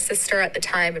younger sister at the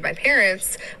time, and my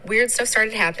parents, weird stuff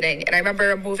started happening. And I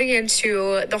remember moving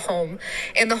into the home,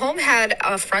 and the home had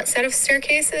a front set of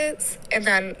staircases and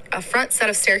then a front set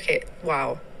of staircase.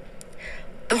 Wow.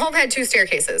 The home had 2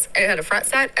 staircases. It had a front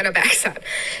set and a back set.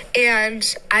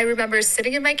 And I remember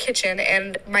sitting in my kitchen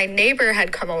and my neighbor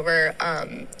had come over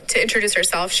to introduce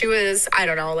herself. She was, I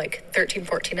don't know, like 13,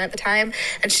 14 at the time.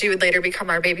 And she would later become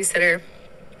our babysitter.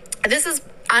 And this is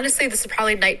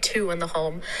probably night 2 in the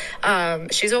home.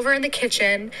 She's over in the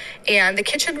kitchen, and the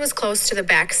kitchen was close to the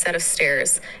back set of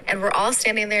stairs. And we're all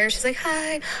standing there. She's like,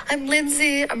 hi, I'm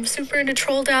Lindsay. I'm super into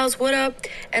troll dolls. What up?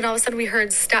 And all of a sudden we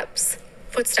heard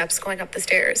footsteps going up the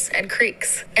stairs and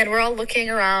creaks. And we're all looking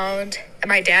around, and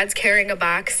my dad's carrying a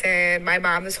box and my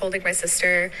mom is holding my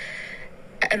sister.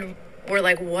 And we're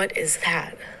like, what is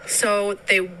that? So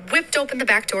they whipped open the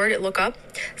back door to look up,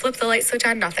 flipped the light switch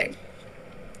on, nothing.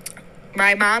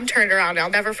 My mom turned around. I'll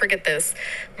never forget this.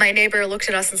 My neighbor looked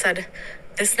at us and said,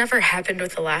 this never happened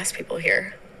with the last people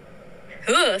here.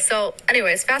 Ugh. So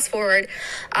anyways, fast forward,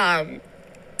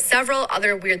 several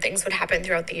other weird things would happen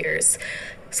throughout the years.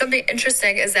 Something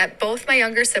interesting is that both my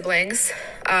younger siblings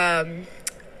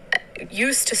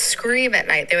used to scream at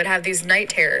night. They would have these night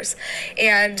terrors.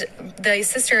 And the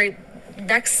sister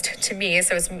next to me,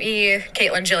 so it was me,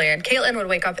 Caitlin, Jillian. Caitlin would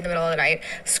wake up in the middle of the night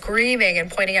screaming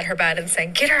and pointing at her bed and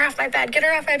saying, get her off my bed,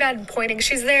 and pointing,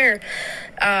 she's there.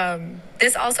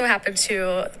 This also happened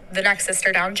to the next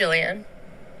sister down, Jillian.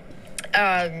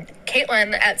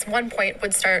 Caitlin at one point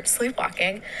would start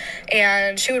sleepwalking,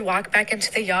 and she would walk back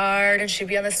into the yard and she'd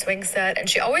be on the swing set, and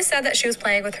she always said that she was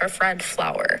playing with her friend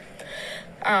Flower.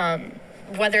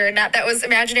 Whether or not that was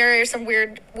imaginary or some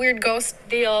weird ghost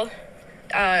deal,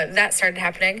 that started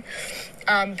happening.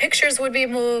 Pictures would be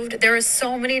moved. There was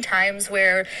so many times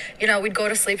where, you know, we'd go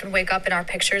to sleep and wake up and our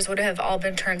pictures would have all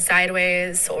been turned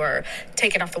sideways or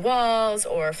taken off the walls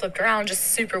or flipped around, just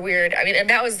super weird. I mean, and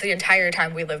that was the entire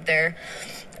time we lived there.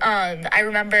 I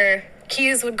remember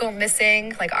keys would go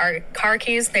missing, like our car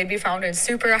keys, they'd be found in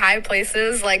super high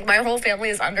places. Like my whole family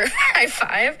is under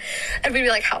 5'5", and we'd be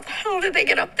like, how the hell did they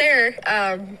get up there?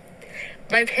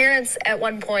 My parents at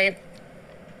one point,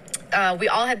 we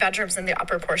all had bedrooms in the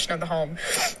upper portion of the home.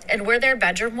 And where their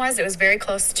bedroom was, it was very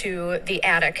close to the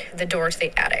attic, the door to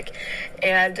the attic.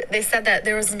 And they said that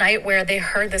there was a night where they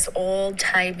heard this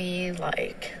old-timey,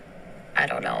 like, I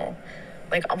don't know,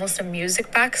 like almost a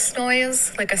music box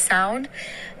noise, like a sound.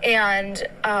 And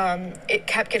it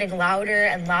kept getting louder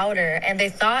and louder. And they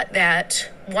thought that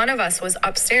one of us was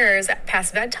upstairs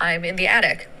past bedtime in the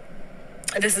attic.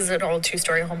 This is an old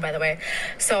 2-story home, by the way.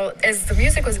 So as the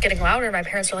music was getting louder, my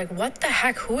parents were like, what the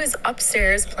heck? Who is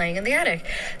upstairs playing in the attic?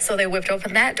 So they whipped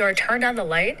open that door, turned on the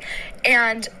light,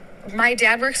 and my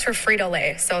dad works for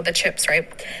Frito-Lay, so the chips, right?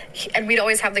 And we'd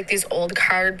always have like these old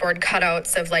cardboard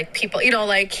cutouts of like people, you know,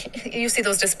 like you see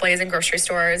those displays in grocery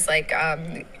stores, like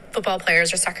football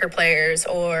players or soccer players,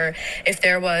 or if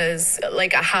there was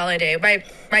like a holiday,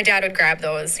 my dad would grab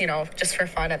those, you know, just for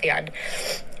fun at the end.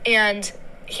 And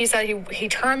he said he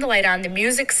turned the light on, the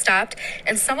music stopped,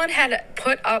 and someone had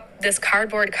put up this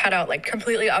cardboard cutout, like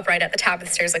completely upright at the top of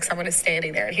the stairs, like someone is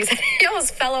standing there. And he said he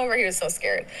almost fell over. He was so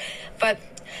scared. But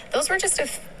those were just a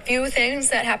few things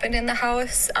that happened in the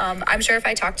house. I'm sure if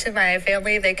I talked to my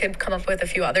family, they could come up with a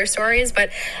few other stories, but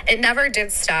it never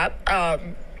did stop.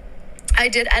 I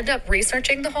did end up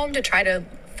researching the home to try to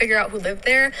figure out who lived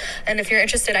there. And if you're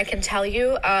interested, I can tell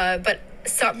you. But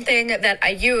something that I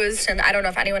used, and I don't know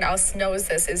if anyone else knows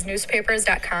this, is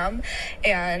newspapers.com,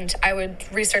 and I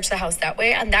would research the house that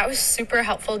way, and that was super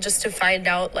helpful just to find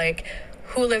out like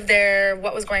who lived there,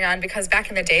 what was going on, because back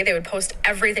in the day they would post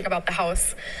everything about the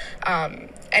house,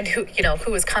 and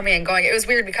who was coming and going. It was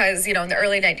weird because, you know, in the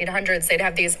early 1900s they'd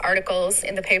have these articles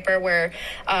in the paper where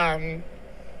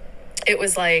it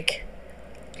was like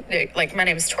my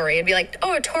name is Tori. It'd be like,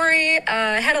 oh, Tori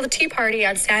had a tea party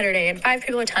on Saturday and 5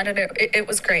 people attended it. It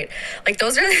was great. Like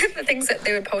those are the things that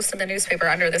they would post in the newspaper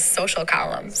under this social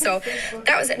column. So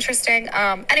that was interesting.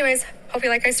 Anyways, hope you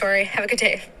like my story. Have a good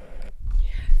day.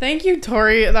 Thank you,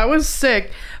 Tori. That was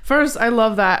sick. First, I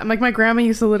love that. Like, my grandma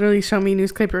used to literally show me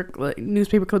newspaper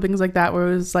clippings like that,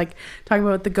 where it was like talking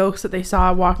about the ghosts that they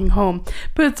saw walking home.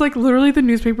 But it's like literally the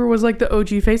newspaper was like the OG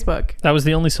Facebook. That was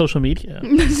the only social media.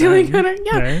 That's the only kind of,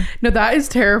 yeah. Right. No, that is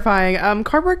terrifying.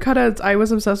 Cardboard cutouts, I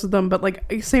was obsessed with them, but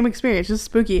like same experience, just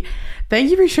spooky.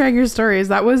 Thank you for sharing your stories.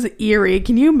 That was eerie.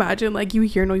 Can you imagine like you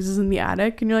hear noises in the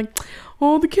attic and you're like,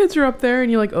 oh, the kids are up there,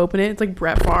 and you like open it, it's like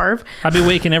Brett Favre. I'd be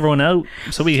waking everyone out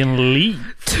so we can leave.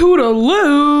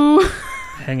 Toodaloo.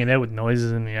 Hanging out with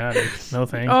noises in the attic. No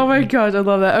thank you. Oh my gosh, I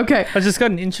love that. Okay. I just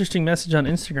got an interesting message on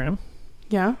Instagram.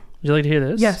 Yeah? Would you like to hear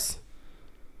this? Yes.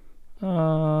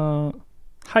 Hi,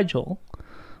 Joel.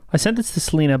 I sent this to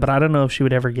Selena, but I don't know if she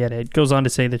would ever get it. It goes on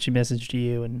to say that she messaged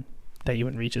you and that you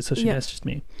wouldn't reach it, so she messaged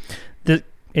me.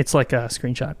 It's like a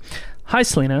screenshot. Hi,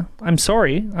 Selena. I'm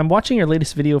sorry. I'm watching your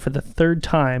latest video for the 3rd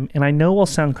time, and I know I'll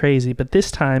sound crazy, but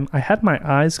this time I had my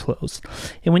eyes closed.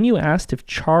 And when you asked if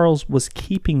Charles was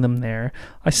keeping them there,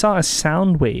 I saw a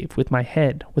sound wave with my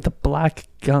head with a black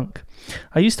gunk.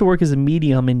 I used to work as a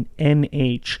medium in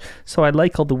NH, so I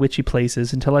like all the witchy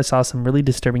places until I saw some really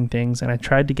disturbing things, and I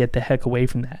tried to get the heck away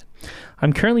from that.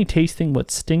 I'm currently tasting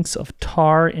what stinks of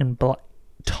tar in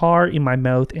my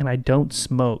mouth, and I don't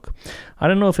smoke. I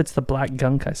don't know if it's the black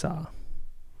gunk I saw.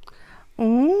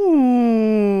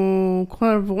 Oh,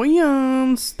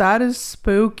 clairvoyance. That is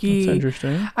spooky. That's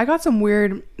interesting. I got some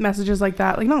weird messages like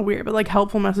that. Like, not weird, but like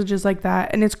helpful messages like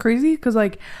that. And it's crazy because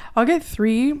like I'll get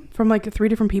 3 from like 3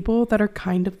 different people that are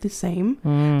kind of the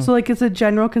same. So like it's a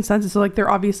general consensus. So like they're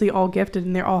obviously all gifted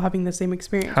and they're all having the same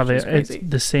experience. It's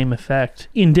the same effect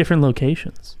in different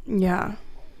locations. Yeah.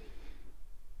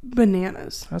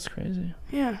 Bananas. That's crazy.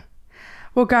 Yeah.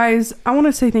 Well, guys, I want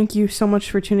to say thank you so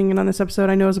much for tuning in on this episode.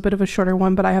 I know it's a bit of a shorter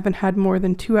one, but I haven't had more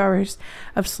than 2 hours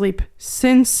of sleep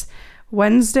since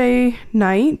Wednesday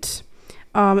night.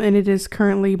 And it is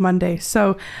currently Monday.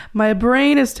 So my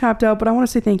brain is tapped out, but I want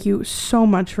to say thank you so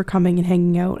much for coming and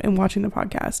hanging out and watching the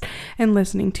podcast and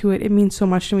listening to it. It means so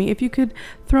much to me. If you could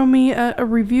throw me a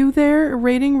review there, a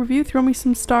rating review, throw me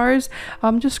some stars.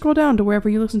 Just scroll down to wherever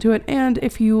you listen to it. And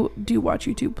if you do watch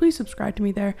YouTube, please subscribe to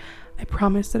me there. I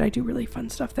promise that I do really fun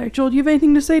stuff there. Joel, do you have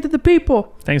anything to say to the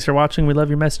people? Thanks for watching. We love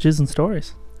your messages and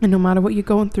stories. And no matter what you're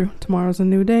going through, tomorrow's a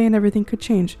new day and everything could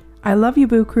change. I love you,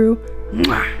 Boo Crew.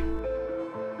 Mwah.